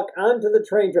to walk onto the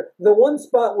train track. The one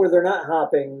spot where they're not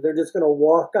hopping, they're just going to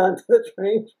walk onto the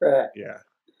train track. Yeah.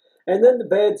 And then the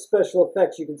bad special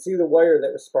effects, you can see the wire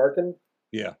that was sparking.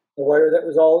 Yeah. The wire that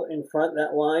was all in front,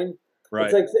 that line. Right.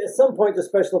 It's like at some point the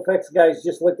special effects guys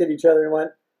just looked at each other and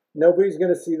went, nobody's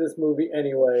going to see this movie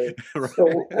anyway. Right. So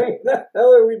why the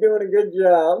hell are we doing a good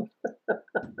job?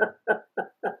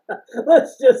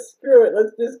 Let's just screw it.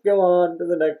 Let's just go on to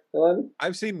the next one.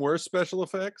 I've seen worse special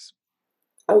effects.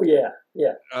 Oh yeah,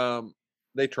 yeah.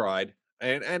 They tried,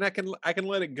 and I can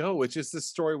let it go. It's just this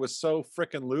story was so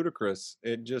freaking ludicrous.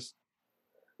 It just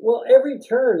every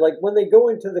turn, like when they go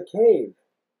into the cave,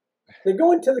 to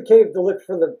look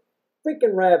for the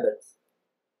freaking rabbits.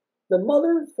 The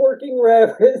mother forking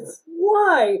rabbits.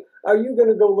 Why are you going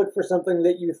to go look for something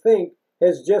that you think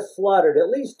has just slaughtered at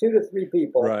least 2 to 3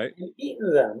 people and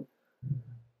eaten them?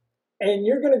 And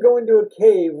you're going to go into a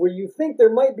cave where you think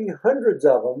there might be hundreds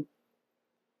of them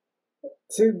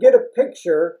to get a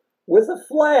picture with a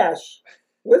flash.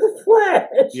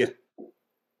 Yeah.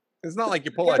 It's not like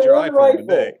you pull out your iPhone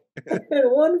today. And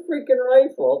one freaking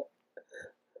rifle.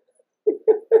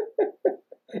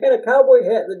 And a cowboy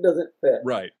hat that doesn't fit.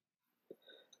 Right.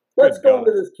 Let's go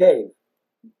into this cave.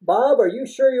 Bob, are you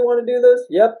sure you want to do this?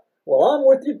 Yep. Well, I'm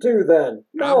with you too then.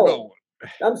 No. I'm going.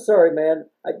 I'm sorry,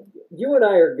 man. You and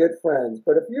I are good friends,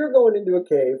 but if you're going into a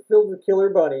cave filled with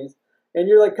killer bunnies and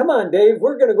you're like, come on, Dave,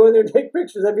 we're going to go in there and take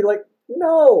pictures, I'd be like,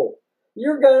 no,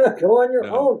 you're going to go on your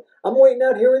own. I'm waiting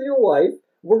out here with your wife.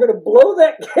 We're going to blow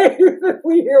that cave if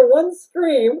we hear one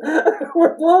scream.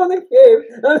 We're blowing the cave.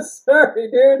 I'm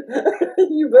sorry, dude.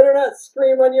 You better not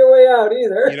scream on your way out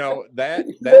either. You know, that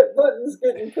button's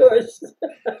getting pushed.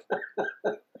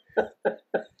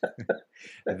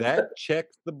 That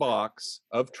checks the box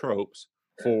of tropes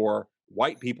for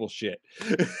white people shit.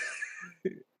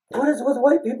 What is with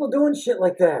white people doing shit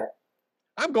like that?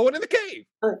 I'm going in the cave.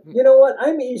 You know what?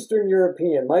 I'm Eastern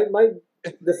European. My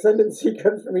descendancy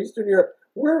comes from Eastern Europe.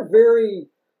 We're very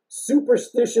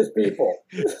superstitious people.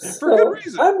 For good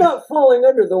reason. I'm not falling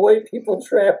under the white people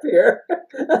trap here.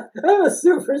 I'm a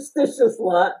superstitious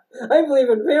lot. I believe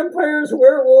in vampires,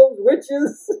 werewolves,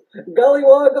 witches,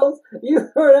 gollywoggles. You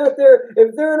throw it out there.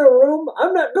 If they're in a room,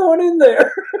 I'm not going in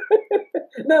there.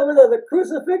 Not without a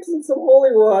crucifix and some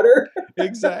holy water.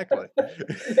 Exactly.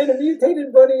 And a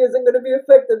mutated bunny isn't going to be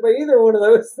affected by either one of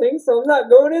those things, so I'm not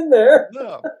going in there.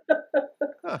 No.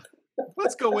 Huh.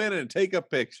 Let's go in and take a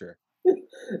picture.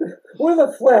 With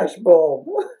a flashbulb.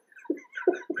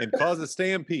 And cause a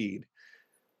stampede.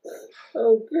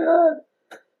 Oh, God.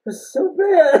 It's so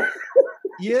bad.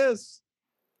 Yes.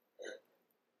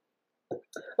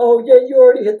 Oh yeah, you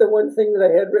already hit the one thing that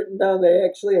I had written down. They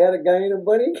actually had a guy in a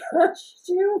bunny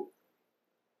costume.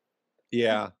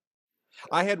 Yeah.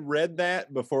 I had read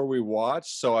that before we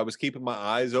watched, so I was keeping my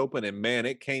eyes open, and man,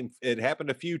 it happened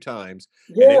a few times,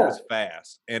 and it Yeah, was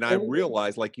fast. And I and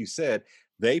realized, like you said,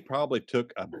 they probably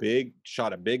took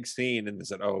shot a big scene and they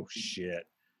said, "Oh shit. I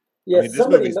yeah, mean, this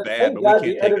somebody. movie's But bad, thank but we God can't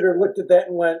the take it." editor looked at that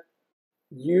and went,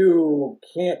 "You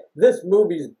can't. This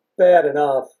movie's bad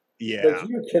enough, but Yeah.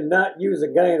 you cannot use a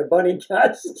guy in a bunny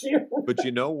costume." But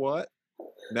you know what?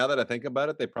 Now that I think about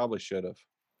it, they probably should have.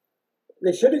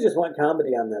 They should have just went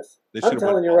comedy on this. They should I'm have went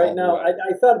telling you right all the now. way.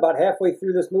 I thought about halfway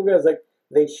through this movie. I was like,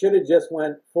 they should have just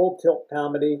went full tilt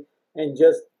comedy and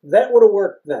just that would have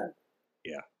worked then.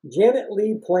 Yeah. Janet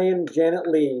Leigh playing Janet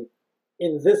Leigh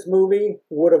in this movie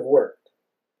would have worked.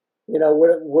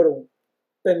 Would have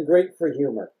been great for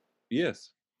humor.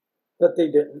 Yes. But they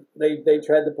didn't. They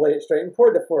tried to play it straight. And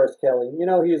poor DeForest Kelly.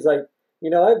 He's like,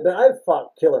 I've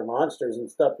fought killer monsters and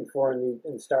stuff before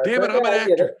in Star Damn it, Trek. I'm an I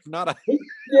get actor, it. not a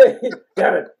Yeah,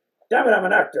 damn it, I'm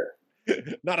an actor.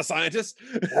 not a scientist.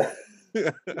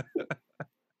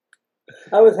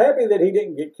 I was happy that he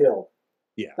didn't get killed.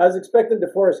 Yeah. I was expecting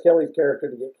DeForest Kelly's character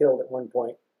to get killed at one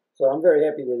point, so I'm very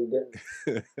happy that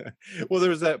he didn't. Well, there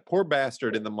was that poor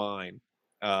bastard in the mine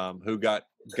who got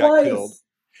killed. Twice,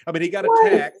 I mean, he got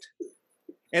twice. attacked,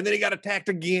 and then he got attacked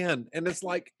again, and it's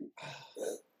like,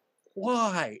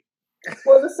 why?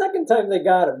 Well, the second time they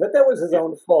got him, but that was his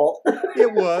own fault.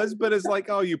 It was, but it's like,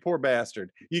 oh, you poor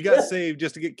bastard, you got saved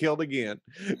just to get killed again,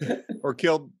 or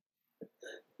killed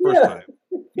first time.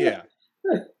 Yeah.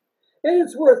 And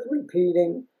it's worth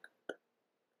repeating.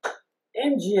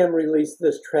 MGM released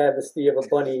this travesty of a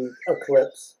bunny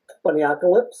eclipse.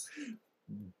 Bunnyocalypse?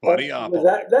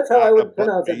 Bunnyopolis. That's how I would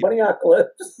pronounce it.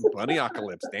 Bunnyocalypse.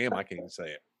 Bunnyocalypse. Damn, I can't even say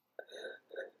it.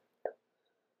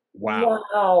 Wow.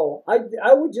 Wow.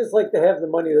 I would just like to have the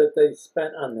money that they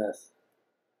spent on this.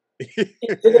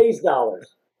 In today's dollars.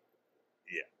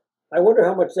 Yeah. I wonder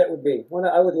how much that would be.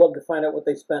 I would love to find out what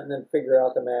they spent and then figure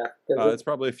out the math. It's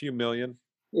probably a few million.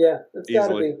 Yeah, it's got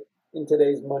to be in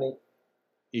today's money.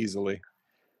 Easily.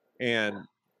 And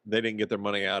they didn't get their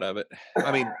money out of it.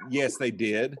 I mean, yes, they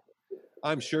did.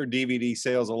 I'm sure DVD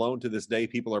sales alone to this day,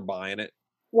 people are buying it.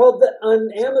 Well,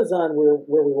 on Amazon, where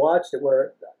we watched it,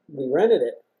 where we rented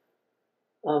it,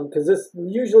 because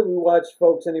usually we watch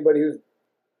anybody who's,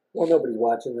 well, nobody's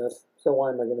watching this, so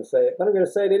why am I going to say it? But I'm going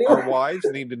to say it anyway. Our wives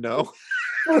need to know.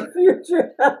 For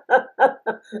future,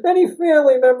 any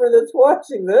family member that's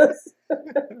watching this.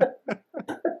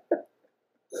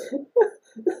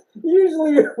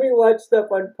 Usually we watch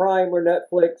stuff on Prime or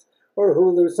Netflix or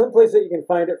Hulu, someplace that you can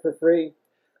find it for free.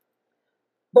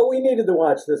 But we needed to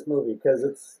watch this movie because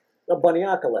it's a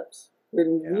bunnyocalypse. We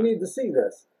need to see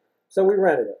this. So we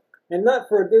rented it. And not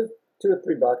for $2 or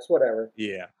 $3, whatever.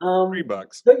 Yeah,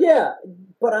 $3.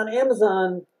 But on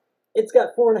Amazon, it's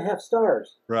got 4.5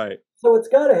 stars. Right. So it's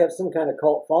got to have some kind of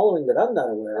cult following that I'm not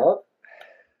aware of.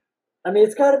 I mean,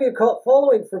 it's got to be a cult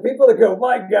following for people to go,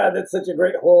 my God, that's such a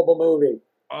great, horrible movie.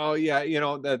 Oh, yeah,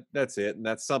 that's it. And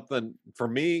that's something, for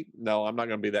me, no, I'm not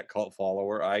going to be that cult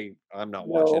follower. I'm not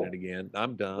watching it again.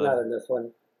 I'm done. Not in this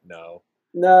one. No.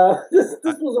 No, this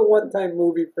was a one-time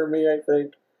movie for me, I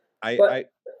think.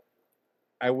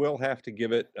 I will have to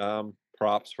give it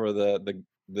props for the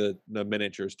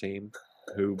miniatures team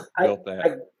who built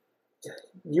that.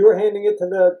 You were handing it to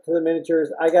the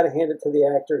miniatures. I got to hand it to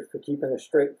the actors for keeping a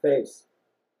straight face.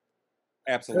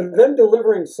 Absolutely. For them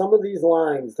delivering some of these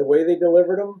lines, the way they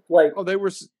delivered them, like, they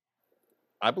were.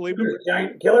 I believe them.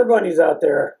 Giant killer bunnies out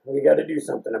there. We got to do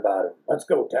something about them. Let's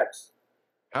go, Tex.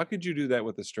 How could you do that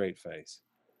with a straight face?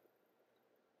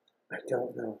 I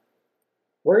don't know.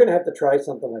 We're gonna have to try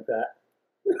something like that.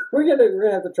 We're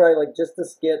gonna have to try like just a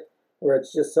skit where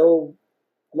it's just so,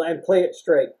 and play it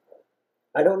straight.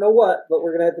 I don't know what, but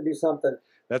we're gonna have to do something.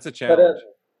 That's a challenge.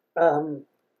 But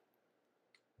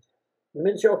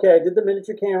miniature. Okay, I did the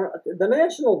miniature camera. The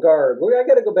National Guard. I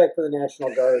got to go back to the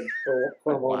National Guard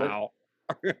for a moment.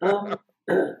 Wow.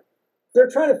 They're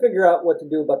trying to figure out what to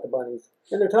do about the bunnies,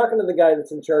 and they're talking to the guy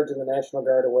that's in charge of the National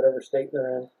Guard or whatever state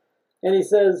they're in, and he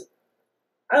says,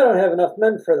 "I don't have enough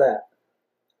men for that.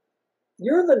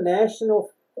 You're the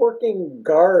National Working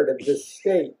Guard of this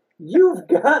state. You've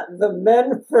got the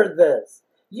men for this.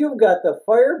 You've got the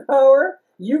firepower.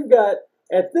 You've got,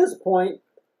 at this point,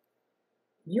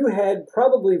 you had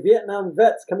probably Vietnam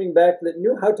vets coming back that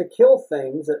knew how to kill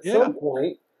things at some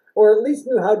point. or at least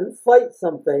knew how to fight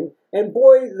something. And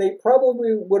boy, they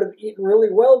probably would have eaten really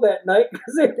well that night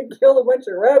because they had killed a bunch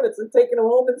of rabbits and taken them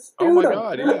home and Oh stewed my them.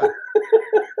 God, yeah.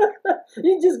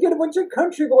 You just get a bunch of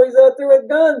country boys out there with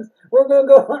guns. We're going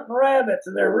to go hunting rabbits,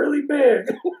 and they're really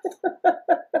big.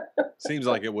 Seems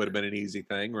like it would have been an easy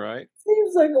thing, right?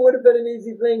 Seems like it would have been an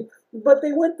easy thing. But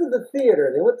they went to the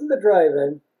theater. They went to the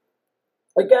drive-in.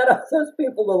 They got all those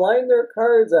people to line their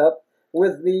cars up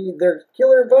with their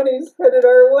killer bunnies headed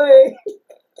our way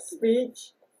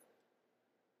speech,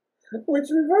 which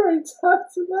we've already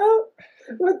talked about.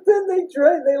 But then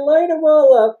they line them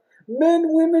all up, men,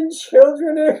 women,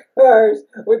 children in cars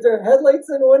with their headlights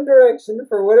in one direction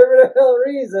for whatever the hell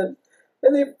reason,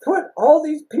 and they put all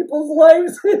these people's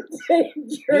lives in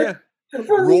danger. Yeah.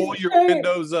 For Roll these your giant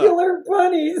windows up. killer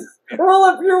bunnies. Roll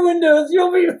up your windows,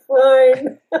 you'll be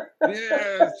fine.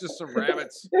 Yeah, it's just some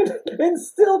rabbits. And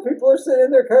still people are sitting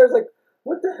in their cars like,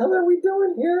 what the hell are we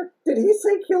doing here? Did he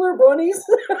say killer bunnies?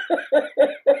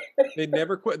 They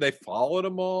never quit. They followed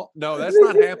them all. No, that's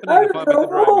not happening I'd if I'm have at the drove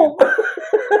drive-in. home.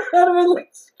 I'd have been like,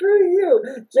 screw you.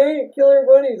 Giant killer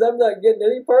bunnies I'm not getting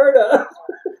any part of.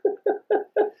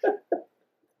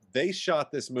 They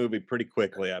shot this movie pretty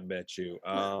quickly, I bet you.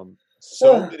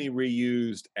 So many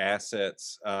reused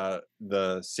assets,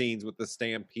 the scenes with the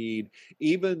stampede,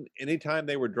 even anytime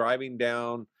they were driving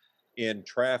down in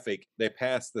traffic, they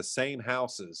passed the same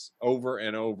houses over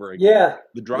and over again. Yeah.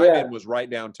 The drive-in was right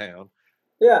downtown.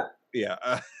 Yeah. Yeah.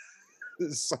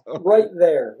 So, Right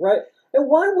there. Right. And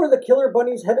why were the killer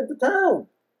bunnies headed to town?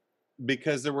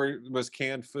 because there was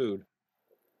canned food.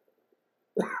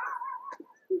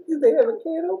 Did they have a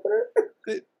can opener?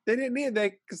 They didn't need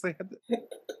that because they had the...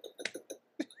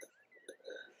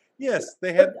 Yes,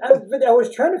 they had... But I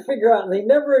was trying to figure out, and they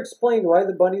never explained why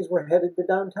the bunnies were headed to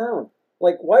downtown.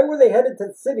 Like, why were they headed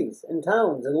to cities and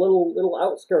towns and little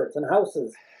outskirts and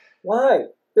houses? Why?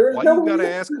 There was Why no you gotta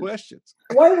reason. ask questions?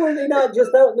 Why were they not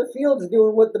just out in the fields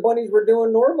doing what the bunnies were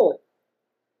doing normally?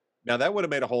 Now that would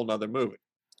have made a whole nother movie.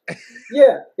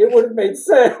 Yeah, it would have made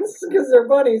sense because they're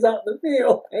bunnies out in the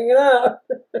field, hanging out,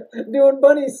 doing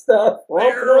bunny stuff,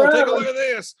 romping Earl, around. take a look at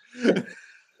this.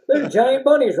 They're giant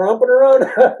bunnies romping around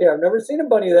out here. I've never seen a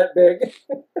bunny that big.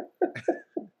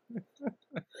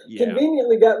 Yeah.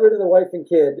 Conveniently got rid of the wife and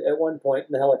kid at one point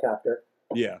in the helicopter.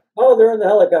 Yeah. Oh, they're in the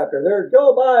helicopter. They're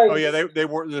go by. Oh yeah, they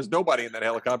were. There's nobody in that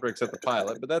helicopter except the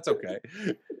pilot, but that's okay.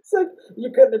 It's like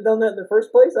you couldn't have done that in the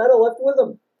first place. I'd have left with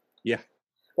them. Yeah.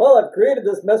 Well, I've created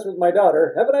this mess with my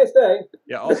daughter. Have a nice day.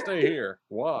 Yeah, I'll stay here.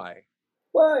 Why?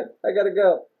 Bye. I gotta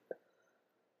go.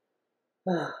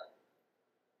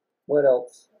 What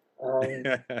else?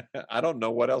 I don't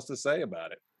know what else to say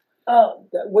about it. Well,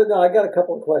 no, I got a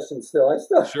couple of questions still. I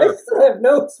Sure. still have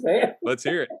notes, man. Let's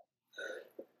hear it.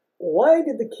 Why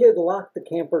did the kid lock the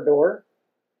camper door?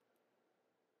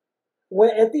 When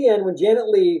at the end, when Janet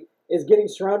Leigh is getting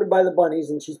surrounded by the bunnies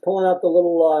and she's pulling out the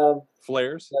little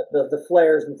Flares. the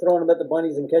flares and throwing them at the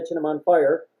bunnies and catching them on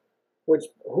fire, which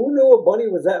who knew a bunny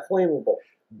was that flammable?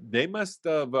 They must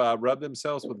have rubbed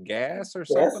themselves with gas or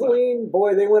something. Gasoline,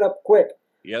 boy, they went up quick.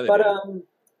 Yeah, they But did.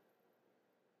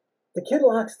 the kid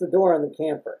locks the door on the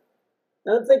camper.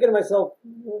 And I'm thinking to myself,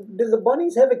 do the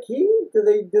bunnies have a key? Do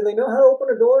they know how to open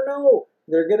a door? No.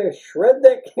 They're gonna shred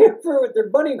that camper with their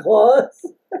bunny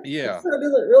claws. Yeah. So it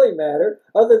doesn't really matter,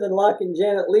 other than locking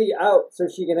Janet Leigh out so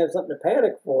she can have something to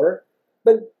panic for.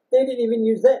 But they didn't even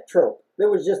use that trope. There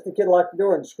was just the kid locked the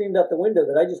door and screamed out the window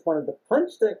that I just wanted to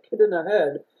punch that kid in the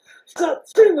head. Stop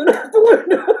screaming out the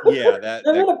window. Yeah,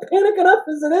 I'm gonna panic enough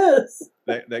as it is.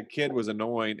 that kid was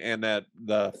annoying, and that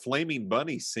the flaming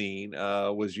bunny scene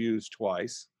was used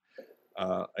twice.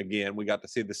 Again, we got to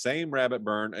see the same rabbit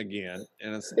burn again,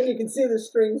 and And you can see the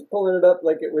strings pulling it up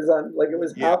like it was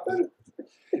Yeah. hopping.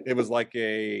 it was like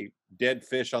a dead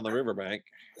fish on the riverbank.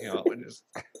 You know, and just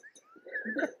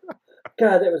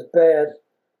God, that was bad.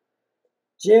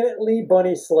 Janet Leigh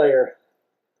Bunny Slayer.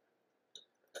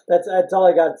 That's all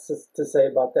I got to say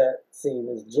about that scene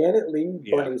is Janet Leigh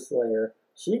Bunny Slayer.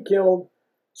 She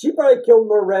probably killed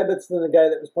more rabbits than the guy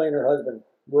that was playing her husband,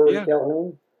 Rory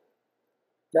Calhoun.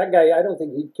 That guy, I don't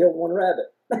think he killed one rabbit.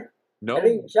 no. I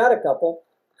think he shot a couple,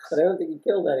 but I don't think he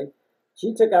killed any.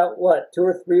 She took out, what, 2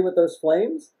 or 3 with those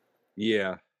flames?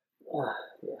 Yeah. Oh,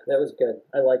 yeah, that was good.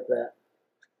 I like that.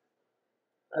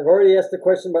 I've already asked the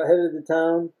question about headed to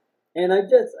town, and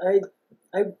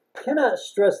I cannot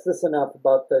stress this enough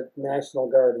about the National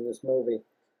Guard in this movie.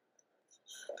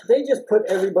 They just put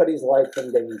everybody's life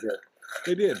in danger.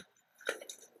 They did.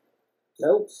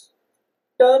 Nope.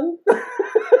 Done.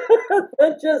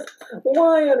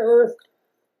 Why on earth?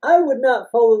 I would not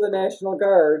follow the National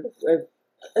Guard,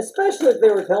 especially if they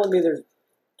were telling me there's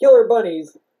killer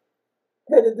bunnies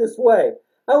headed this way.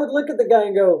 I would look at the guy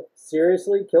and go,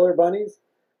 seriously, killer bunnies?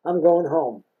 I'm going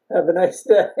home. Have a nice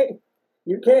day.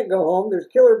 You can't go home. There's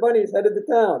killer bunnies headed to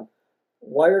town.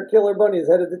 Why are killer bunnies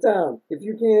headed to town? If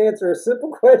you can't answer a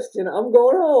simple question, I'm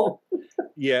going home.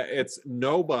 Yeah, it's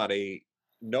nobody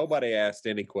asked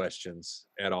any questions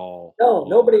at all. No,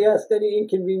 nobody asked any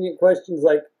inconvenient questions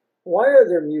like, why are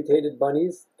there mutated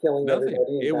bunnies killing Nothing.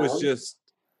 everybody in It town? was just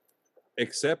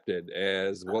accepted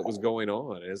as what was going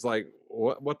on. It's like,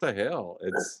 what the hell?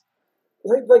 It's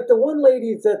like the one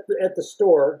lady's at the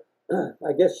store.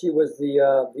 I guess she was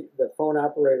the phone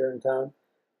operator in town,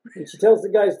 and she tells the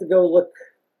guys to go look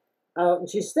out, and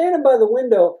she's standing by the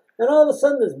window, and all of a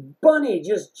sudden this bunny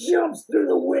just jumps through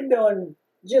the window and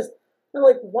just. I'm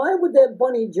like, why would that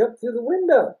bunny jump through the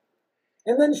window?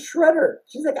 And then Shredder,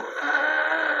 she's like, ah!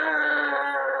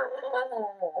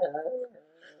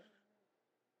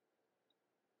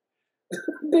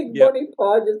 Big bunny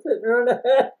paw just hitting her on the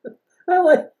head. I'm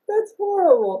like, that's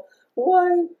horrible.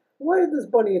 Why did this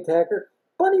bunny attack her?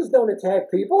 Bunnies don't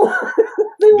attack people.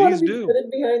 They want to be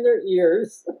fitted behind their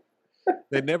ears.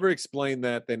 They never explained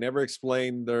that. They never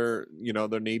explained their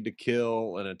need to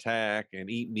kill and attack and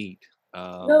eat meat.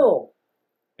 No.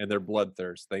 And their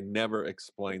bloodthirst. They never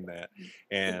explained that.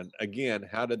 And again,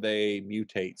 how did they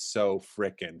mutate so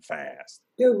frickin' fast?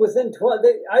 Dude, within 12,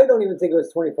 I don't even think it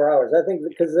was 24 hours. I think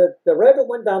because the rabbit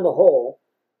went down the hole,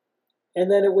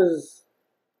 and then it was,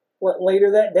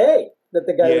 later that day that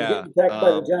the guy was getting attacked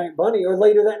by the giant bunny, or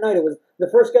later that night. It was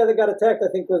the first guy that got attacked, I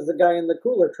think, was the guy in the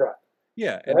cooler truck.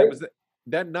 Yeah, and right? it was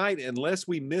that night, unless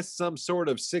we missed some sort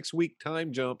of 6-week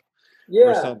time jump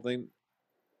or something.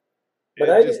 But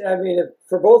I mean,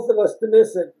 for both of us to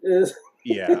miss it is.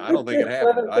 Yeah, I don't think it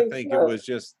happened. I think it was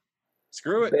just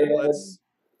screw it.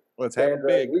 Let's have it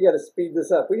big. We got to speed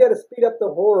this up. We got to speed up the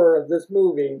horror of this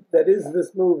movie. That is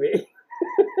this movie.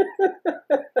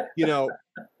 The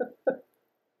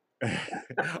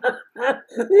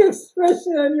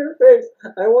expression on your face.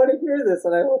 I want to hear this,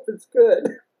 and I hope it's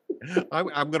good.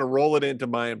 I'm going to roll it into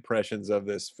my impressions of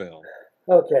this film.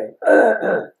 Okay.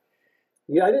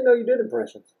 Yeah, I didn't know you did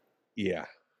impressions. Yeah.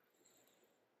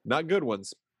 Not good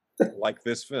ones, like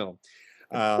this film.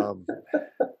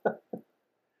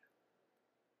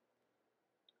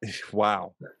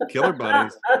 Wow. Killer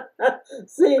bunnies.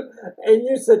 See, and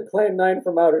you said Plan 9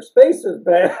 from Outer Space was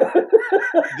bad.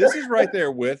 This is right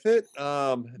there with it.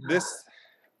 This,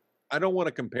 I don't want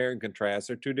to compare and contrast.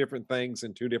 They're two different things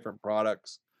and two different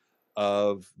products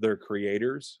of their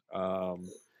creators.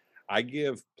 I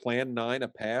give Plan 9 a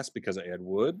pass because of Ed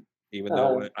Wood, even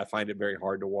though I find it very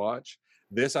hard to watch.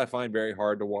 This I find very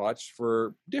hard to watch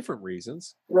for different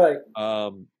reasons. Right.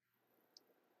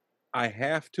 I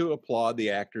have to applaud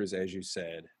the actors, as you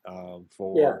said,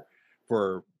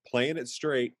 for playing it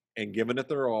straight and giving it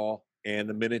their all. And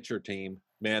the miniature team,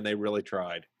 man, they really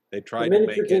tried. They tried to make it. The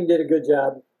miniature team did a good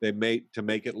job. They made to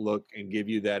make it look and give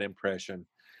you that impression.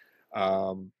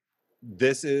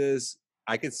 This is,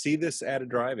 I could see this at a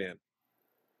drive-in.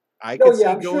 I'm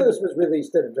sure this was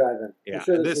released at a drive-in. Yeah,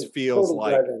 sure this feels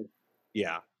like,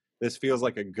 this feels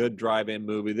like a good drive-in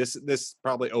movie. This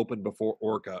probably opened before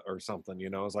Orca or something,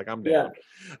 It's like, I'm down.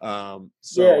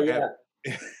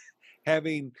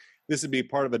 Having this would be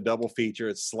part of a double feature.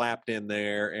 It's slapped in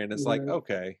there, and it's like,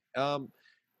 okay,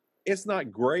 it's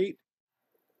not great.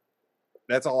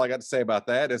 That's all I got to say about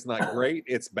that. It's not great.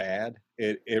 It's bad.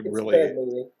 It's really a bad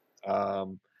movie.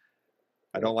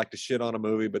 I don't like to shit on a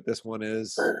movie, but this one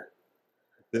is.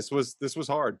 This was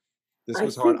hard. This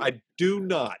was hard. I do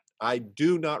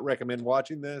not recommend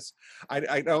watching this.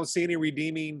 I don't see any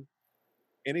redeeming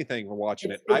anything from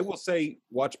watching it. I will say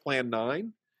watch Plan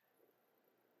 9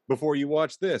 before you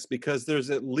watch this, because there's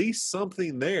at least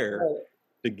something there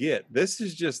to get. This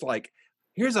is just like,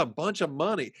 here's a bunch of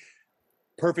money.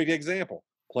 Perfect example.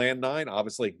 Plan 9,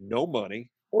 obviously no money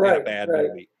and a bad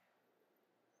movie.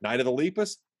 Night of the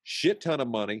Lepus, shit ton of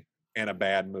money and a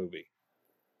bad movie.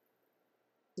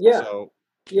 Yeah. So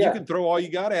you can throw all you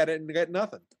got at it and get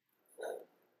nothing.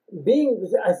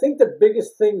 I think the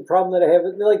biggest problem that I have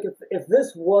is, like, if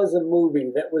this was a movie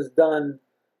that was done,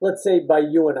 let's say by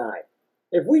you and I,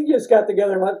 if we just got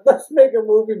together and went, let's make a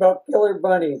movie about killer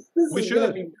bunnies, this is going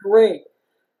to be great.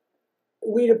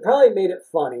 We'd have probably made it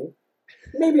funny.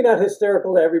 Maybe not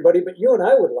hysterical to everybody, but you and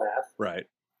I would laugh. Right.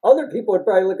 Other people would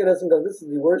probably look at us and go, this is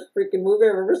the worst freaking movie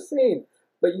I've ever seen.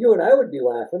 But you and I would be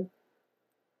laughing.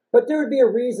 But there would be a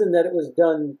reason that it was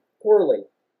done poorly.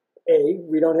 A,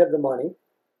 we don't have the money.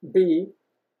 B,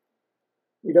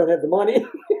 we don't have the money.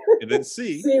 And then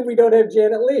C, we don't have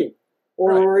Janet Leigh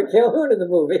or Rory Calhoun in the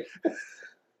movie.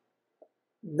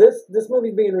 this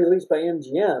movie being released by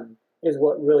MGM is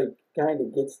what really kind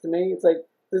of gets to me. It's like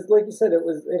this, like you said,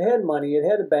 it had money, it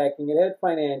had a backing, it had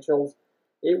financials,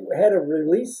 it had a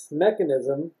release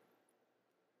mechanism.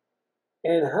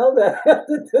 And how the hell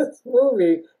did this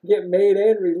movie get made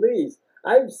and released?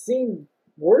 I've seen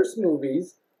worse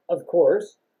movies, of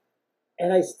course,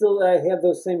 and I have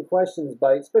those same questions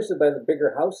especially by the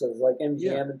bigger houses like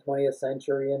Yeah, MGM and 20th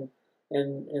Century and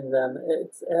them.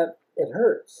 It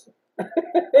hurts.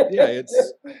 yeah.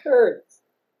 It's It hurts.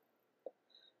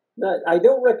 I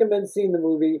don't recommend seeing the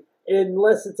movie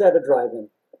unless it's at a drive-in.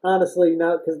 Honestly,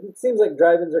 now because it seems like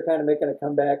drive-ins are kind of making a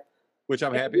comeback. which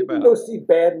I'm And happy you can about. go see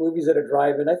bad movies at a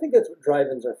drive-in. I think that's what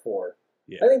drive-ins are for.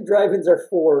 Yeah, I think drive-ins are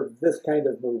for this kind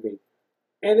of movie.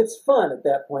 And it's fun at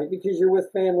that point because you're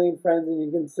with family and friends and you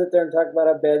can sit there and talk about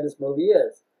how bad this movie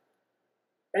is.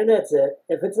 And that's it.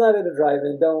 If it's not at a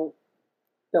drive-in, don't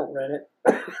rent it.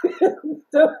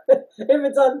 If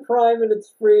it's on Prime and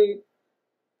it's free,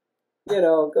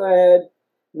 go ahead.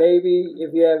 Maybe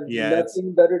if you have yeah.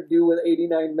 nothing better to do with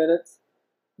 89 minutes,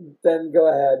 then go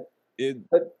ahead. It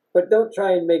But don't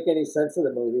try and make any sense of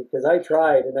the movie because I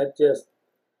tried and that just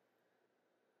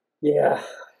yeah yeah.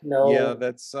 no.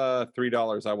 That's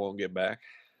 $3 I won't get back.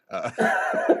 Uh,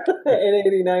 In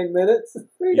 89 minutes,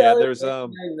 yeah, $3 there's for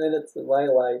 89 minutes of my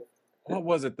life. what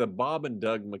was it? The Bob and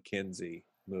Doug McKenzie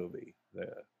movie,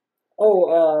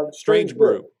 Oh, Strange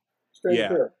Brew. Strange Yeah,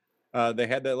 Brew. they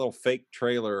had that little fake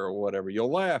trailer or whatever.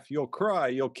 You'll laugh, you'll cry,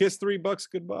 you'll kiss $3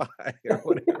 goodbye or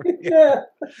whatever. Yeah.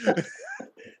 Yeah,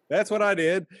 That's what I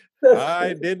did. that's I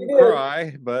what didn't you did.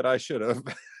 cry, but I should have.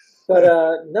 But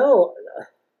no,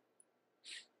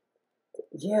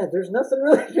 yeah, there's nothing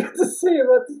really good to say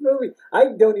about this movie. I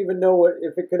don't even know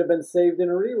if it could have been saved in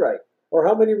a rewrite or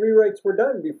how many rewrites were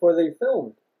done before they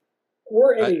filmed.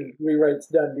 Were I, any rewrites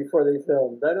done before they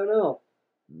filmed? I don't know.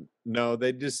 no,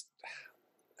 they just.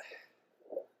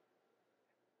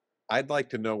 I'd like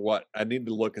to know what I need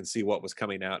to look and see what was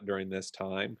coming out during this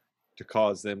time to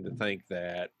cause them to think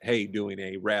that, hey, doing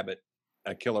a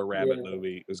killer rabbit Yeah,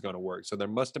 movie was going to work. So there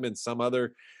must have been some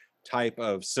other type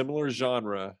of similar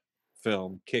genre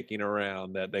film kicking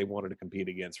around that they wanted to compete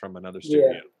against from another yeah,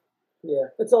 studio. yeah.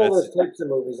 It's all That's those types of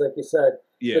movies, like you said.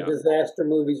 The yeah. disaster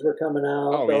movies were coming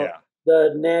out. Oh yeah.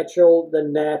 The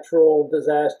natural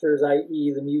disasters,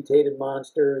 i.e., the mutated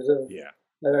monsters Yeah.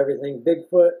 of everything.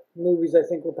 Bigfoot movies, I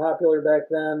think, were popular back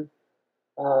then.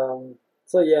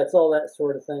 So yeah, it's all that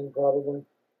sort of thing, probably.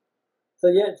 So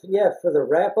yeah. For the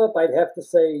wrap up, I'd have to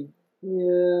say,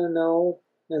 yeah, no,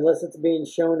 unless it's being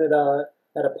shown at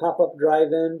a pop up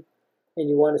drive-in, and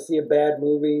you want to see a bad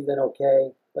movie, then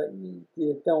okay. But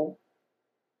you don't.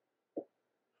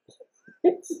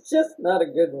 It's just not a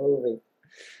good movie.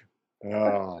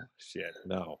 Oh shit.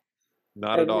 No.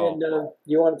 Not at And all.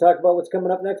 you want to talk about what's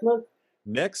coming up next month?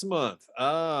 Next month.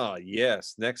 Ah,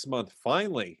 yes. Next month.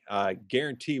 Finally. I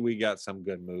guarantee we got some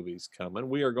good movies coming.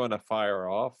 We are going to fire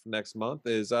off next month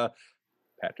is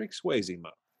Patrick Swayze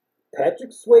month.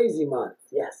 Patrick Swayze month.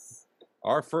 Yes.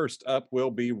 Our first up will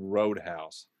be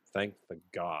Roadhouse. Thank the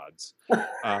gods.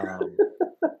 Um,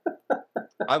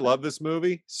 I love this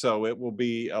movie, so it will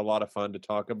be a lot of fun to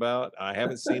talk about. I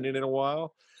haven't seen it in a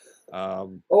while.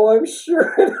 Um, Oh, I'm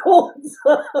sure it holds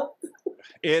up.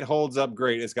 it holds up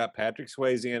great. It's got Patrick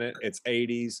Swayze in it. It's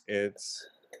 80s. It's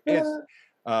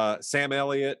Sam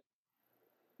Elliott.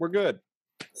 We're good.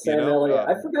 Sam Elliott.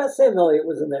 I forgot Sam Elliott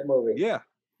was in that movie. Yeah.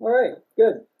 All right.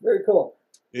 Good. Very cool.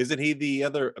 Isn't he the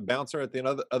other bouncer at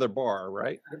the other bar,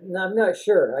 right? I'm not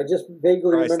sure. I just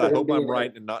vaguely Christ, remember I him hope being I'm in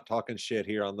right it. and not talking shit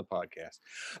here on the podcast.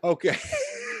 Okay.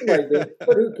 He might be,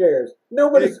 but who cares?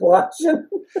 Nobody's watching.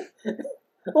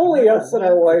 Only us and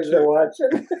our wives are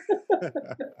watching.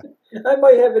 I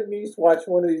might have a niece watch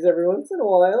one of these every once in a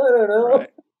while. I don't know.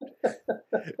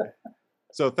 Right.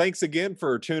 So thanks again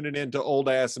for tuning in to Old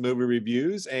Ass Movie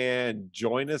Reviews, and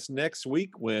join us next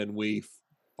week when we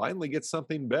finally get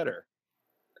something better.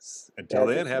 Until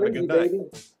Patrick then, have a good Swayze, night. baby.